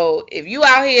 So if you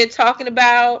out here talking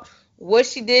about what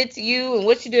she did to you and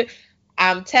what you did,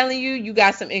 I'm telling you, you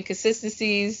got some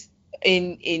inconsistencies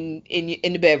in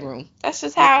the bedroom. That's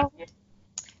just how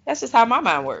my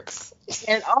mind works.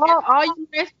 And all you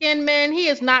light-skinned men, he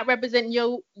is not representing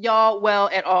y'all well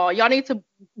at all. Y'all need to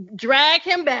drag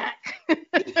him back. He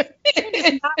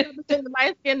is not representing the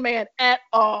light-skinned man at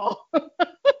all.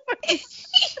 It's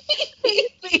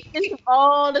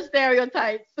all the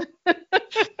stereotypes.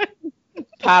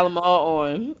 Pile them all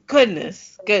on.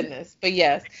 Goodness. But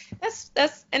yes,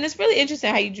 that's and it's really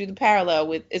interesting how you drew the parallel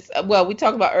with we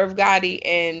talk about Irv Gotti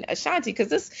and Ashanti because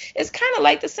this is kind of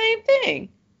like the same thing.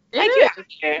 Like you're out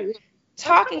here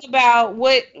talking about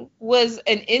what was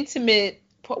an intimate,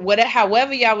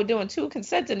 however y'all were doing, 2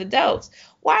 consenting adults.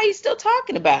 Why are you still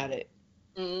talking about it?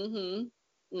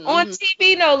 Mm-hmm. On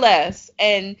TV, no less.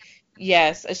 And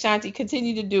yes, Ashanti,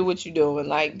 continue to do what you're doing.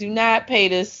 Like, do not pay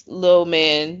this little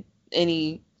man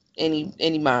any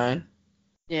mind.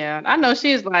 Yeah, I know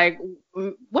she's like,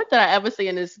 what did I ever see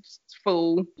in this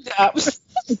fool? She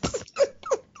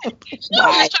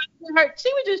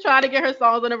was just trying to get her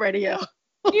songs on the radio.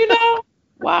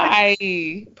 Why?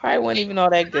 Probably wasn't even all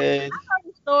that good. I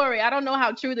heard a story. I don't know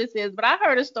how true this is, but I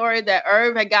heard a story that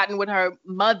Irv had gotten with her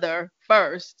mother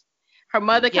first. Her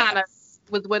mother kind of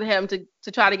was with him to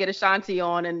try to get Ashanti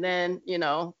on, and then,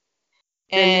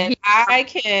 And I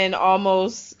can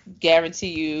almost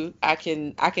guarantee you, I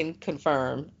can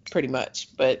confirm pretty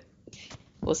much, but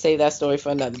we'll save that story for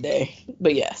another day.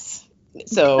 But yes.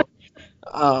 So,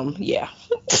 yeah.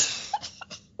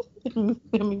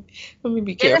 Let me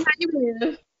be careful.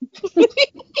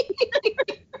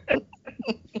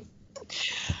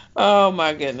 Oh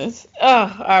my goodness.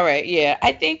 Oh, all right. Yeah,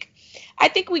 I think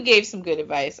we gave some good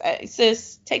advice.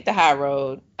 Sis, take the high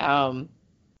road.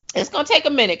 It's gonna take a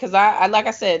minute because I like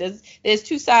I said, there's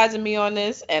 2 sides of me on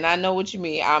this, and I know what you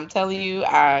mean. I'm telling you,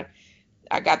 I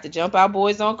got the jump out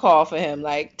boys on call for him.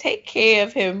 Like, take care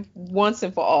of him once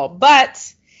and for all.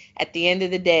 But at the end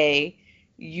of the day,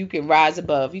 you can rise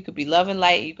above. You could be loving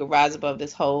light. You could rise above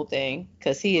this whole thing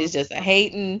because he is just a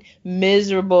hating,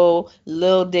 miserable,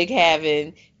 little dick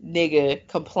having nigga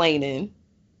complaining.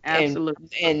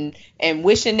 Absolutely. And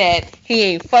wishing that he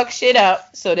ain't fucked shit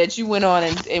up so that you went on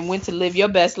and went to live your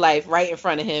best life right in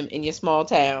front of him in your small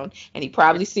town. And he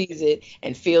probably sees it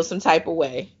and feels some type of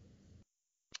way.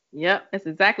 Yep, that's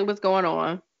exactly what's going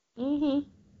on.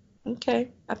 Mm-hmm.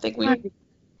 Okay. I think we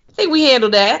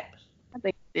handled that. I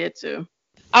think we did too.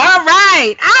 All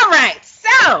right.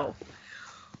 So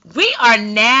We are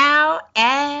now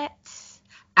at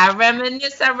I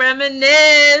Reminisce.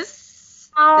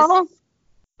 Oh.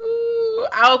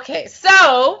 Okay,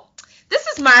 so this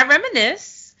is my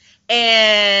Reminisce,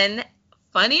 and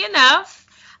funny enough,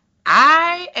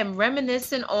 I am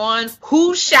reminiscing on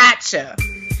Who Shot Ya.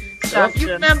 So if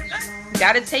you remember,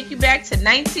 got to take you back to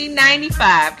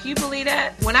 1995. Can you believe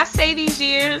that? When I say these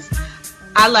years,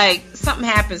 something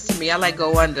happens to me. I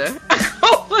go under.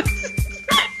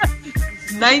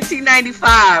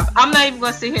 1995. I'm not even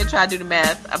gonna sit here and try to do the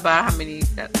math about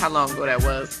how long ago that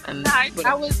was. And I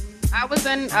was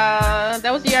in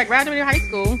that was the year I graduated high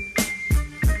school.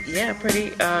 Yeah,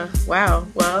 pretty wow.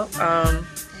 Well,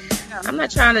 I'm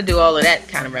not trying to do all of that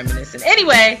kind of reminiscing.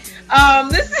 Anyway,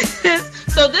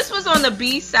 this was on the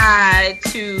B-side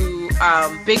to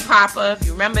Big Papa, if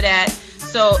you remember that.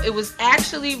 So it was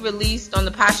actually released on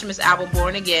the posthumous album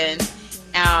Born Again.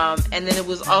 And then it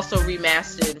was also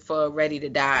remastered for Ready to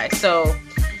Die. So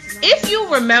if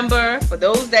you remember, for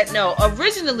those that know,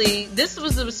 originally this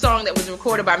was a song that was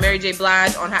recorded by Mary J.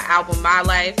 Blige on her album My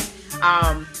Life.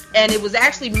 And it was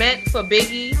actually meant for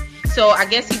Biggie. So I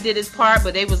guess he did his part,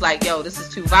 but they was like, yo, this is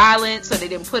too violent. So they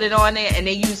didn't put it on there, and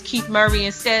they used Keith Murray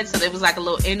instead. So there was like a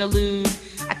little interlude,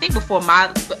 I think before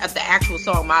the actual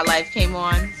song My Life came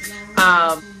on.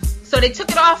 So they took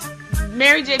it off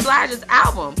Mary J. Blige's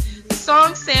album. The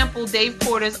song sampled Dave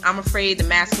Porter's I'm Afraid the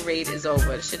Masquerade is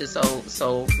Over. The shit is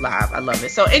so live. I love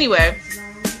it. So anyway,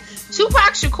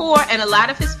 Tupac Shakur and a lot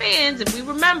of his fans, if we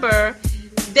remember,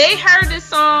 they heard this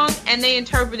song and they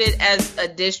interpreted it as a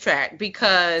diss track,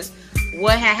 because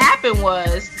what had happened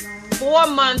was 4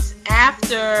 months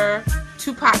after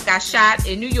Tupac got shot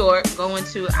in New York, going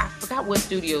to, I forgot what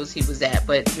studios he was at,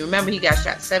 but you remember he got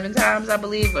shot 7 times, I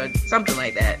believe, or something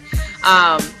like that.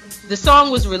 The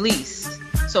song was released.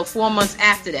 So 4 months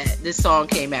after that, this song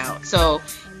came out. So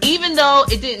even though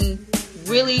it didn't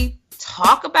really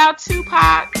talk about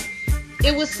Tupac,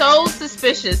 it was so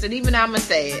suspicious. And even I'm going to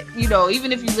say it,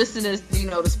 even if you listen to,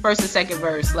 this first and second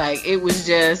verse, it was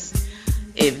just,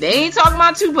 if they ain't talking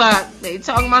about Tupac, they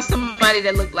talking about somebody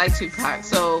that looked like Tupac.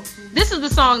 So this is the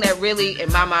song that really,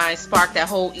 in my mind, sparked that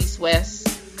whole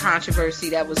East-West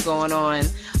controversy that was going on.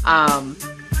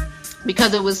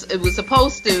 Because it was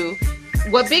supposed to,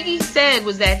 what Biggie said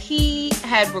was that he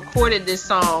had recorded this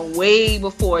song way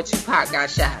before Tupac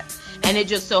got shot. And it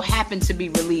just so happened to be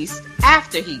released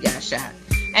after he got shot.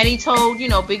 And he told,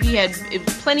 Biggie had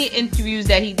plenty of interviews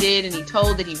that he did, and he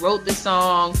told that he wrote the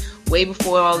song way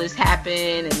before all this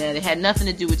happened, and that it had nothing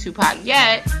to do with Tupac.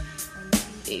 Yet,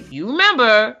 if you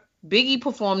remember, Biggie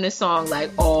performed this song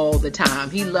all the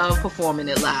time. He loved performing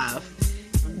it live.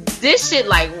 This shit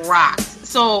rocked.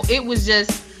 So it was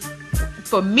just,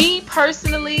 for me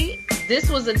personally, this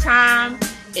was a time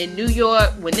in New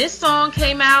York when this song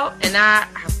came out, and I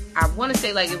want to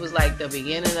say it was the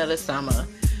beginning of the summer.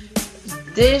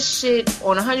 This shit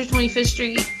on 125th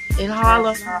Street in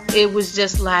Harlem, it was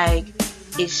just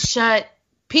it shut.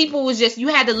 People was just, you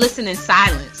had to listen in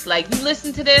silence. You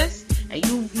listen to this and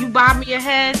you bob your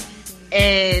head,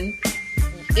 and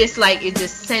it's it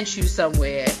just sent you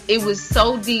somewhere. It was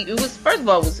so deep. It was, first of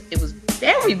all, it was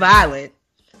very violent,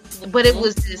 but it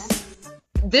was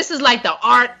this is the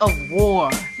art of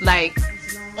war,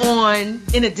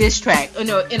 in a diss track, in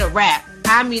a rap.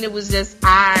 I mean, it was just,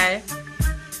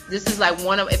 this is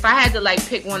if I had to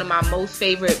pick one of my most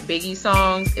favorite Biggie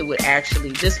songs,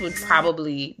 this would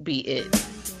probably be it.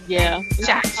 Yeah.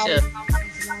 Top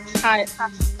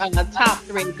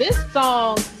 3. This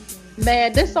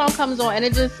song comes on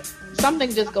and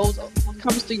something just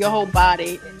comes through your whole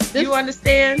body. You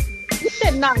understand? You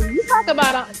talk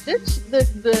about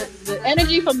the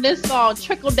energy from this song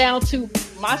trickled down to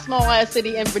my small ass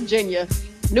city in Virginia,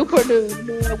 Newport News.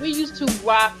 Man, we used to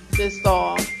rock this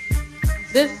song.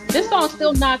 This song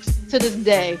still knocks to this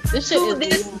day. To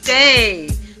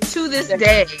this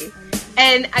day.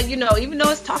 And even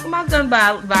though it's talking about gun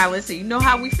violence, and you know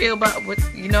how we feel about what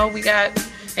we got.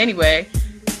 Anyway,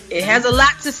 it has a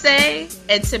lot to say,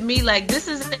 and to me, this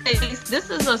is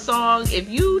a song. If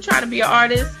you try to be an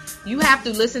artist, you have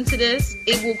to listen to this.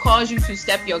 It will cause you to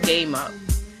step your game up.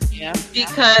 Yeah.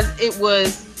 Because it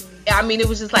was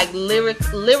just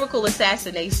lyrical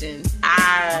assassination.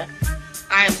 I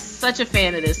am such a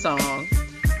fan of this song.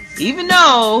 Even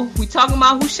though we talking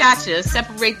about Who Shot Ya,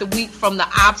 separate the weak from the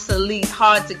obsolete,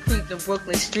 hard to creep the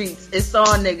Brooklyn streets. It's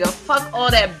on, nigga. Fuck all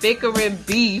that bickering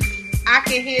beef. I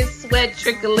can hear sweat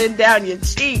trickling down your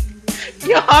cheek.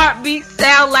 Your heartbeat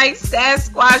sound like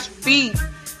Sasquatch feet.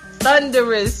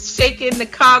 Thunderous, shaking the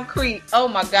concrete. Oh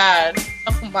my God.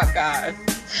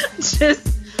 Just,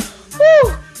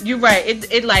 whew. You're right.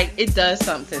 It does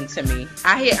something to me.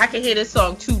 I can hear this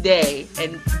song today.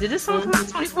 And did this song come out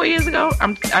 24 years ago?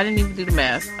 I didn't even do the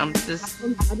math. I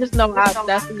just know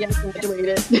that's the year I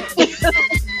graduated.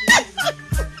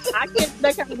 I can't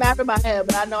that kind of math in my head,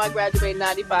 but I know I graduated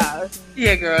 95.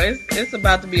 Yeah, girl, it's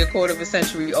about to be a quarter of a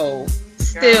century old.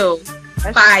 Still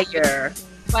fire.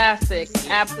 Classic,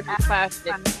 absolute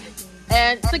classic.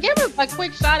 And to give a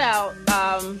quick shout out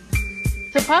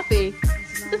to Puffy,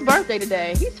 it's his birthday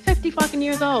today. He's 50 fucking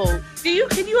years old.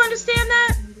 Can you understand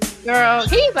that? Girl,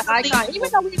 he's an icon.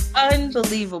 Even though he's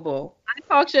unbelievable. I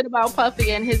talk shit about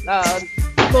Puffy and his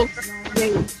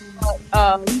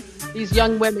these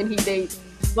young women he dates.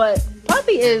 But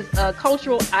Puffy is a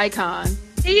cultural icon.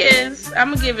 He is.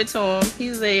 I'm gonna give it to him.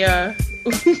 He's a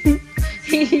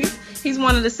he's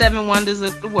one of the 7 wonders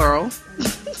of the world.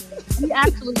 He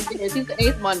actually is. He's the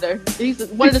 8th wonder. He's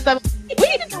one of the 7. We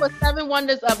need to do a 7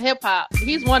 wonders of hip hop.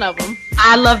 He's one of them.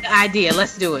 I love the idea.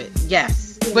 Let's do it.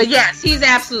 Yes. But yes, he is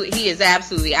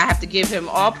absolutely. I have to give him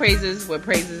all praises where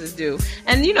praises is due.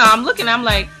 And I'm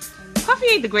like, Puffy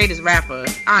ain't the greatest rapper,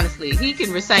 honestly. He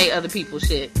can recite other people's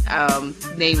shit.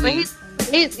 Namely,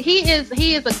 he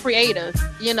is a creative,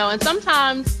 and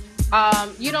sometimes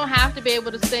you don't have to be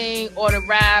able to sing or to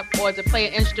rap or to play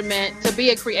an instrument to be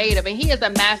a creative, and he is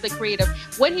a master creative.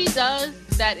 What he does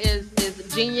that is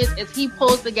genius is he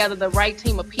pulls together the right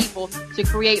team of people to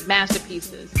create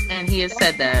masterpieces. And he has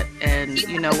said that, and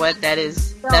you know what?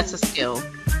 That's a skill.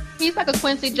 He's like a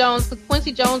Quincy Jones, because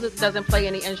Quincy Jones doesn't play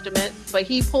any instruments, but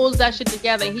he pulls that shit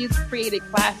together and he's created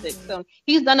classics. So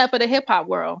he's done that for the hip hop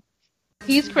world.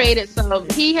 He has created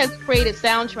soundtracks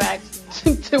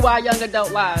to our young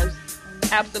adult lives.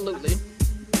 Absolutely.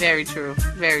 Very true.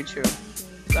 Very true.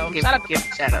 So give a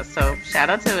shout out. So shout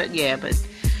out to it. Yeah, but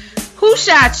who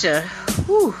shot you?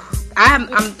 Whew. I'm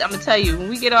gonna tell you, when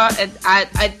we get on,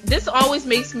 this always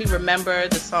makes me remember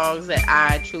the songs that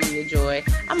I truly enjoy.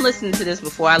 I'm listening to this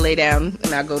before I lay down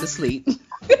and I go to sleep.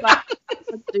 Let's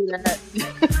do that.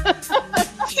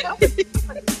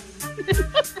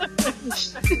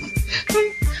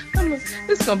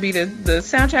 This is gonna be the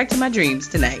soundtrack to my dreams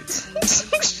tonight.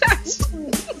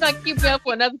 I'm gonna keep you up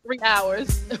for another 3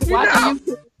 hours watching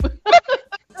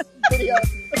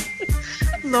YouTube.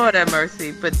 Lord have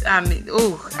mercy. But I mean,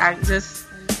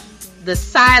 the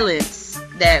silence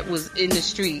that was in the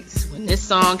streets when this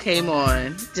song came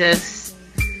on, I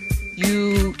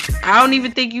don't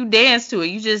even think you danced to it.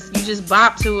 You just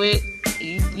bop to it.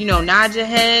 You nod your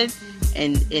head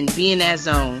and be in that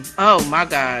zone. Oh my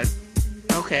God.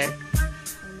 Okay.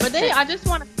 But then I just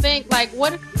want to think, like,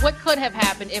 what could have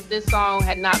happened if this song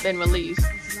had not been released?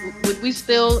 Would we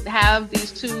still have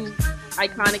these two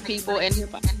iconic people in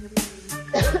hip hop?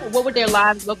 What would their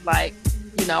lives look like?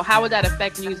 How would that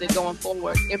affect music going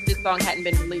forward if this song hadn't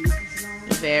been released?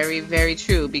 Very, very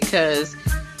true, because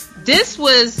this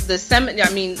was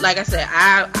like I said,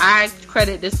 I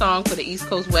credit this song for the East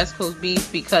Coast West Coast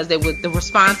beef, because there were the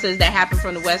responses that happened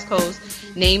from the West Coast,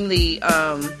 namely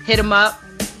Hit 'Em Up,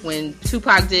 when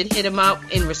Tupac did Hit 'Em Up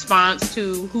in response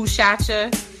to Who Shot Ya.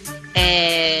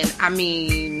 And I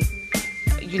mean,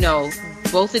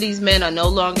 both of these men are no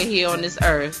longer here on this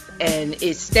earth, and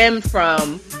it stemmed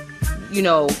from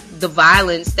the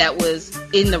violence that was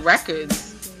in the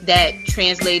records that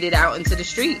translated out into the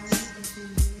streets.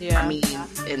 Yeah, I mean,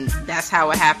 and that's how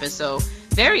it happened. So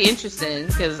very interesting,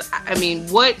 because I mean,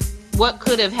 what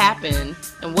could have happened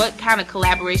and what kind of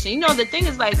collaboration? The thing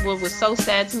is, like, what was so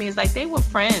sad to me is, like, they were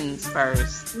friends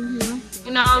first. Mm-hmm.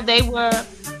 They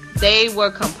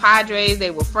were compadres.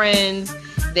 They were friends.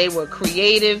 They were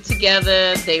creative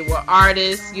together. They were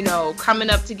artists, coming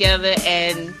up together.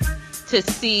 And to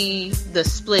see the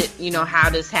split, how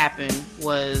this happened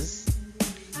was,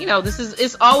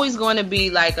 it's always going to be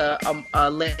like a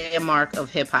landmark of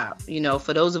hip hop.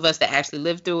 For those of us that actually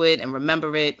lived through it and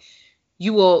remember it,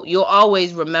 you'll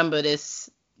always remember this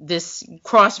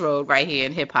crossroad right here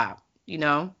in hip hop.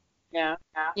 Yeah. I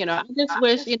just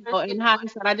wish, in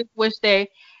hindsight, I just wish they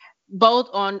both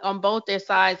on both their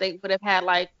sides, they would have had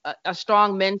like a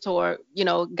strong mentor,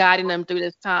 guiding them through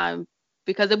this time,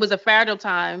 because it was a fragile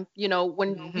time.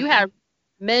 When you have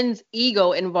men's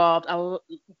ego involved,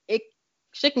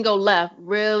 shit can go left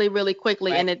really, really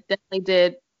quickly, right. And it definitely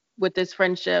did with this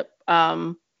friendship.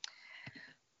 But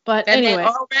anyway, they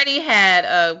already had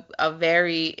a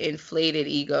very inflated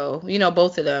ego.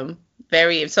 Both of them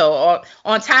so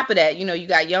on top of that, you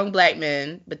got young black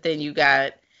men, but then you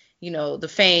got the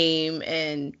fame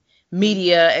and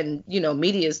media, and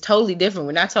media is totally different.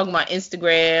 We're not talking about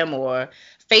Instagram or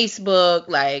Facebook,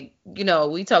 like,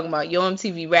 we talking about Yo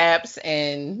MTV Raps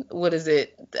and what is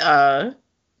it?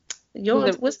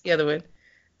 What's the other one?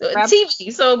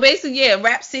 TV. So basically, yeah,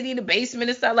 Rap City, the basement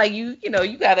and stuff. Like you know,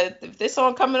 you gotta, if this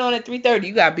song coming on at 3:30,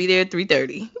 you gotta be there at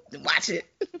 3:30 to watch it.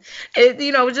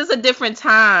 It was just a different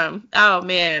time. Oh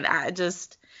man,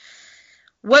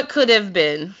 what could have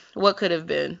been?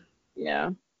 Yeah.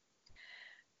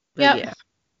 But yeah.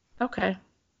 Okay.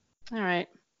 All right.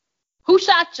 Who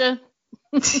shot you?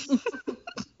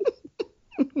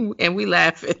 And we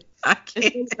laughing. I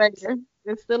can't.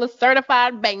 It's still a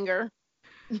certified banger.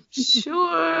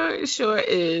 Sure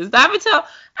is. I would tell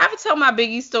my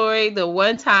Biggie story. The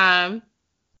one time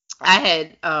I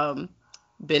had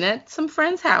been at some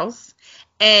friend's house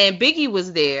and Biggie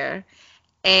was there,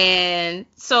 and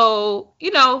so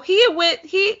he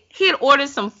had ordered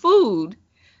some food.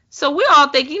 So we all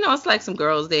think, it's like some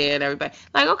girls there and everybody.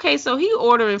 Like, okay, so he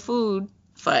ordering food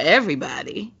for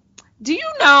everybody. Do you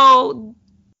know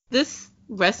this,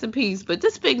 rest in peace, but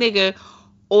this big nigga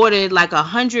ordered like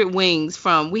 100 wings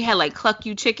from, we had like Cluck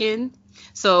You Chicken.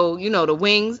 So, the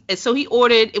wings. And so he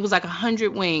ordered, it was like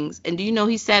 100 wings. And do you know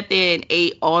he sat there and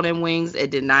ate all them wings and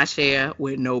did not share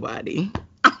with nobody?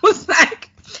 I was like,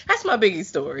 that's my Biggie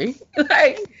story.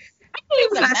 Like, he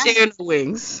was not sharing the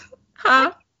wings.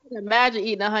 Huh? Imagine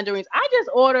eating 100 wings. I just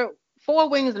ordered 4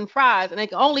 wings and fries, and they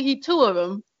can only eat 2 of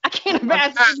them. I can't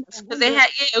imagine. Because they had,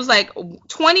 it was like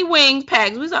 20 wing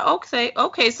packs. We was like,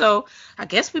 okay, so I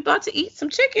guess we about to eat some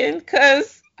chicken.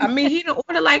 Because, he didn't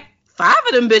order like 5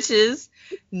 of them bitches.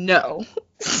 No.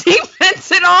 He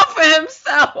fenced it off for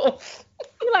himself.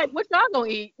 He like, what y'all gonna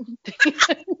eat?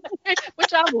 What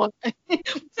y'all want? I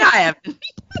haven't.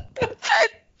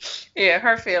 Yeah,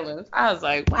 her feelings. I was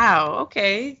like, wow,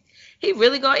 okay. He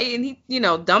really gonna eat, and he,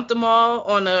 dumped them all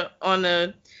on a.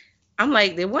 I'm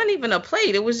like, there wasn't even a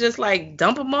plate. It was just like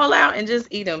dump them all out and just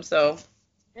eat them. So,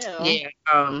 yeah.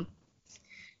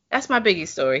 That's my Biggie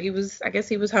story. I guess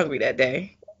he was hungry that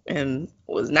day and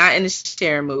was not in the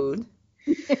sharing mood.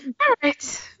 All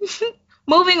right,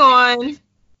 moving on.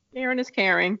 Sharing is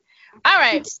caring. All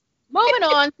right, moving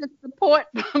on to support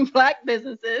Black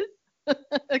businesses.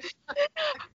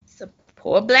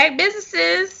 Support Black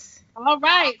businesses. All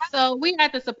right, so we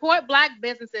have to support Black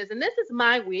businesses, and this is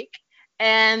my week.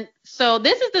 And so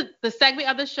this is the segment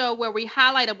of the show where we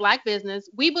highlight a Black business.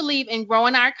 We believe in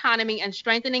growing our economy and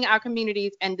strengthening our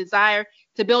communities and desire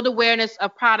to build awareness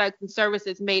of products and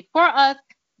services made for us,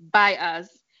 by us.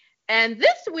 And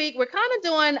this week, we're kind of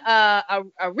doing a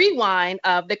rewind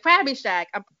of the Krabby Shack.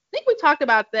 I think we talked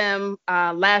about them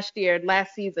last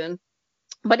season,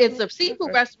 but it's a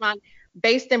seafood restaurant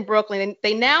based in Brooklyn. And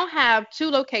they now have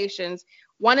 2 locations.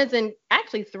 One is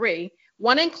actually 3.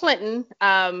 One in Clinton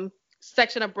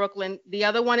section of Brooklyn. The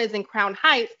other one is in Crown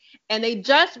Heights. And they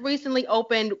just recently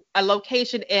opened a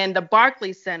location in the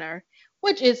Barclays Center,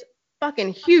 which is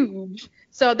fucking huge.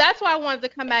 So that's why I wanted to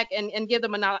come back and give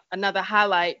them another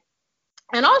highlight.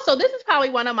 And also, this is probably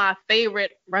one of my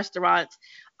favorite restaurants.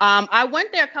 I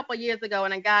went there a couple of years ago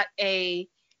and I got a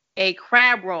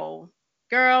crab roll.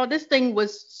 Girl, this thing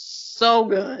was so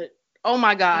good. Oh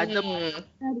my God. The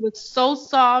crab was so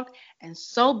soft and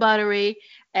so buttery,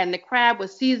 and the crab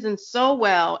was seasoned so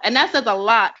well. And that says a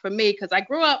lot for me because I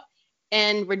grew up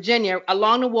in Virginia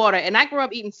along the water, and I grew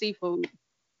up eating seafood.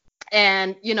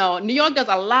 And, New York does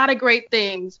a lot of great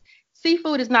things.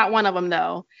 Seafood is not one of them,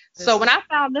 though. So when I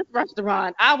found this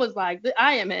restaurant, I was like,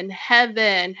 I am in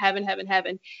heaven.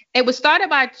 It was started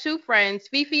by 2 friends,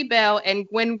 Fifi Bell and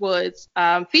Gwen Woods.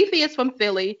 Fifi is from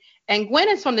Philly, and Gwen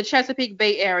is from the Chesapeake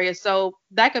Bay area. So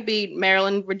that could be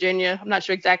Maryland, Virginia. I'm not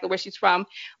sure exactly where she's from.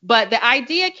 But the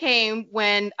idea came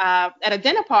when at a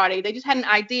dinner party, they just had an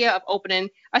idea of opening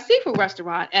a seafood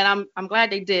restaurant. And I'm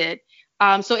glad they did.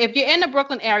 So if you're in the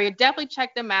Brooklyn area, definitely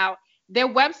check them out. Their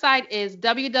website is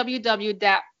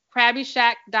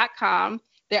www.krabbyshack.com.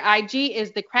 Their IG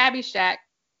is the Krabby Shack.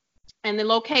 And they're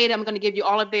located, I'm going to give you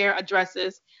all of their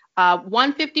addresses,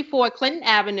 154 Clinton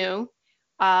Avenue,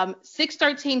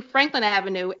 613 Franklin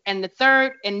Avenue, and the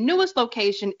third and newest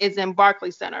location is in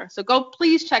Barclays Center. So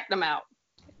please check them out.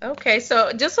 Okay,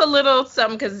 so just a little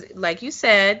something, because like you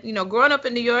said, growing up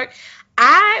in New York,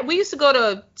 we used to go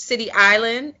to City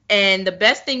Island, and the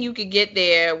best thing you could get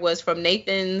there was from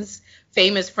Nathan's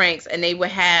Famous Franks, and they would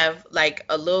have like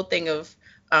a little thing of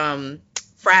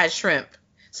fried shrimp.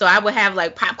 So I would have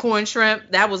like popcorn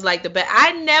shrimp. That was like the best.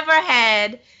 I never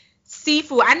had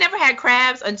seafood. I never had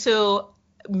crabs until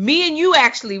me and you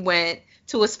actually went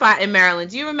to a spot in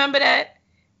Maryland. Do you remember that?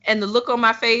 And the look on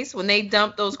my face when they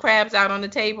dumped those crabs out on the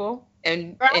table,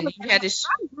 and you had to.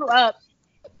 I grew up.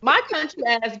 My country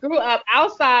ass grew up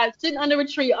outside, sitting under a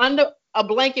tree, under a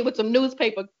blanket with some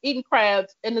newspaper, eating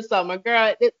crabs in the summer.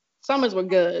 Girl, summers were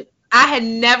good. I had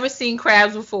never seen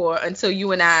crabs before until you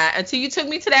took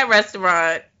me to that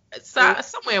restaurant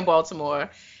somewhere in Baltimore.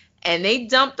 And they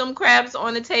dumped them crabs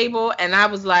on the table, and I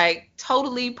was like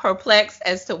totally perplexed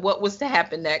as to what was to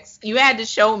happen next. You had to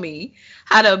show me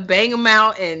how to bang them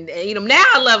out and eat them. Now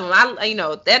I love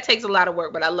them. That takes a lot of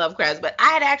work, but I love crabs. But I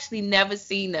had actually never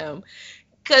seen them,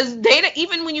 because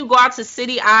even when you go out to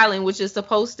City Island, which is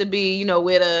supposed to be,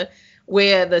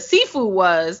 where the seafood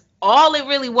was, all it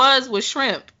really was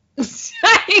shrimp.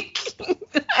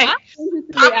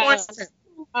 Popcorn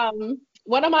shrimp.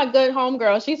 One of my good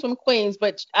homegirls, she's from Queens,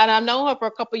 and I've known her for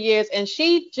a couple of years, and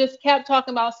she just kept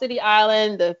talking about City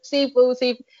Island, the seafood.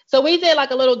 So we did like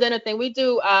a little dinner thing. We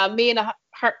do me and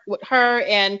her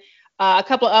and a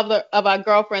couple of our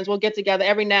girlfriends will get together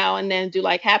every now and then, do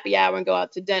like happy hour and go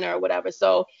out to dinner or whatever.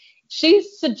 So she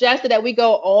suggested that we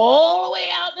go all the way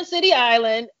out to City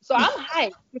Island. So I'm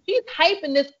hyped. She's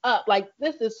hyping this up. Like,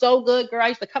 this is so good, girl. I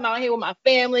used to come out here with my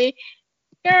family.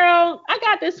 Girl, I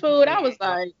got this food. I was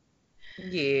like,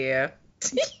 yeah.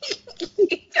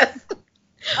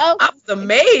 I was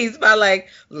amazed by like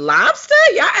lobster.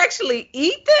 Y'all actually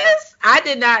eat this? I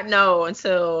did not know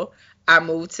until I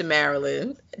moved to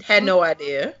Maryland. Had no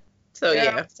idea. So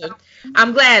yeah. So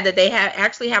I'm glad that they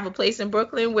actually have a place in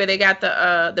Brooklyn where they got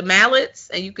the mallets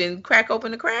and you can crack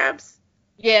open the crabs.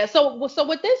 Yeah. So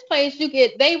with this place, you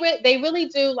get they really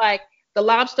do like the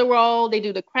lobster roll. They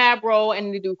do the crab roll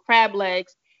and they do crab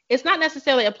legs. It's not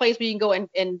necessarily a place where you can go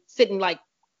and sit and like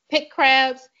pick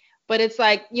crabs, but it's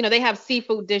like, they have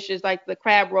seafood dishes like the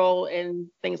crab roll and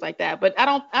things like that. But I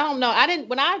don't know.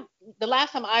 The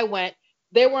last time I went,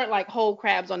 there weren't like whole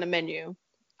crabs on the menu.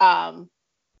 I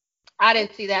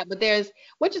didn't see that, but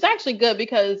which is actually good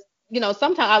because,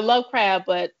 sometimes I love crab,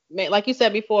 but man, like you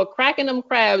said before, cracking them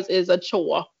crabs is a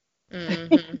chore.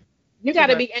 Mm-hmm. You got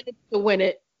to be in it to win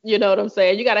it. You know what I'm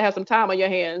saying? You got to have some time on your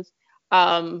hands.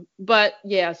 But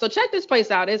yeah, so check this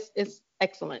place out. It's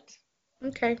excellent.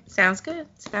 Okay. Sounds good.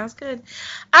 All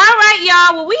right,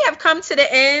 y'all. Well, we have come to the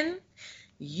end.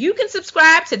 You can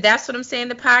subscribe to That's What I'm Saying,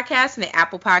 the podcast, in the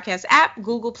Apple Podcast app,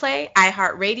 Google Play,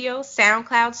 iHeartRadio,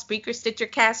 SoundCloud, Spreaker, Stitcher,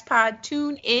 CastPod,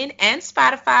 TuneIn, and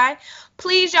Spotify.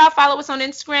 Please, y'all, follow us on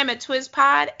Instagram at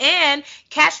TwizPod and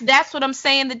catch That's What I'm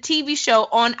Saying, the TV show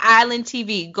on Island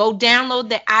TV. Go download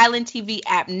the Island TV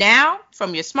app now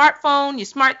from your smartphone, your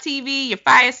smart TV, your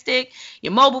Fire Stick,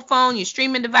 your mobile phone, your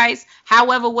streaming device,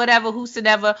 however, whatever,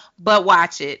 whosoever, but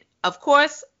watch it. Of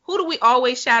course, who do we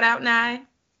always shout out, Nye?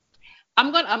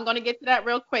 I'm gonna get to that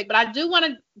real quick, but I do want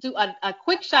to do a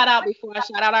quick shout out before I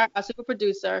shout out our super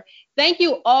producer. Thank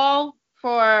you all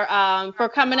for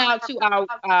coming out to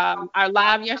our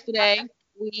live yesterday.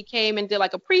 We came and did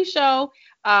like a pre-show,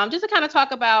 just to kind of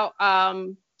talk about our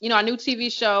new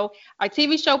TV show. Our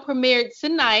TV show premiered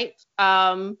tonight.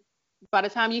 By the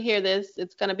time you hear this,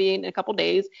 it's gonna be in a couple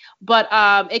days, but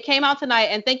it came out tonight.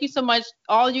 And thank you so much,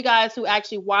 all you guys who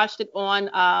actually watched it on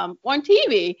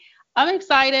TV. I'm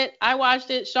excited. I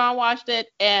watched it. Sean watched it.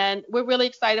 And we're really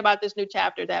excited about this new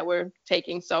chapter that we're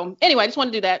taking. So anyway, I just want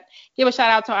to do that. Give a shout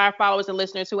out to our followers and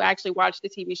listeners who actually watched the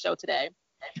TV show today.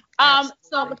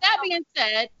 So with that being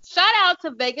said, shout out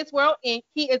to Vegas World Inc.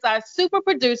 He is our super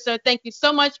producer. Thank you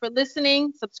so much for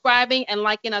listening, subscribing, and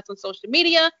liking us on social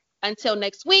media. Until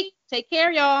next week, take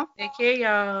care, y'all. Take care,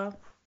 y'all.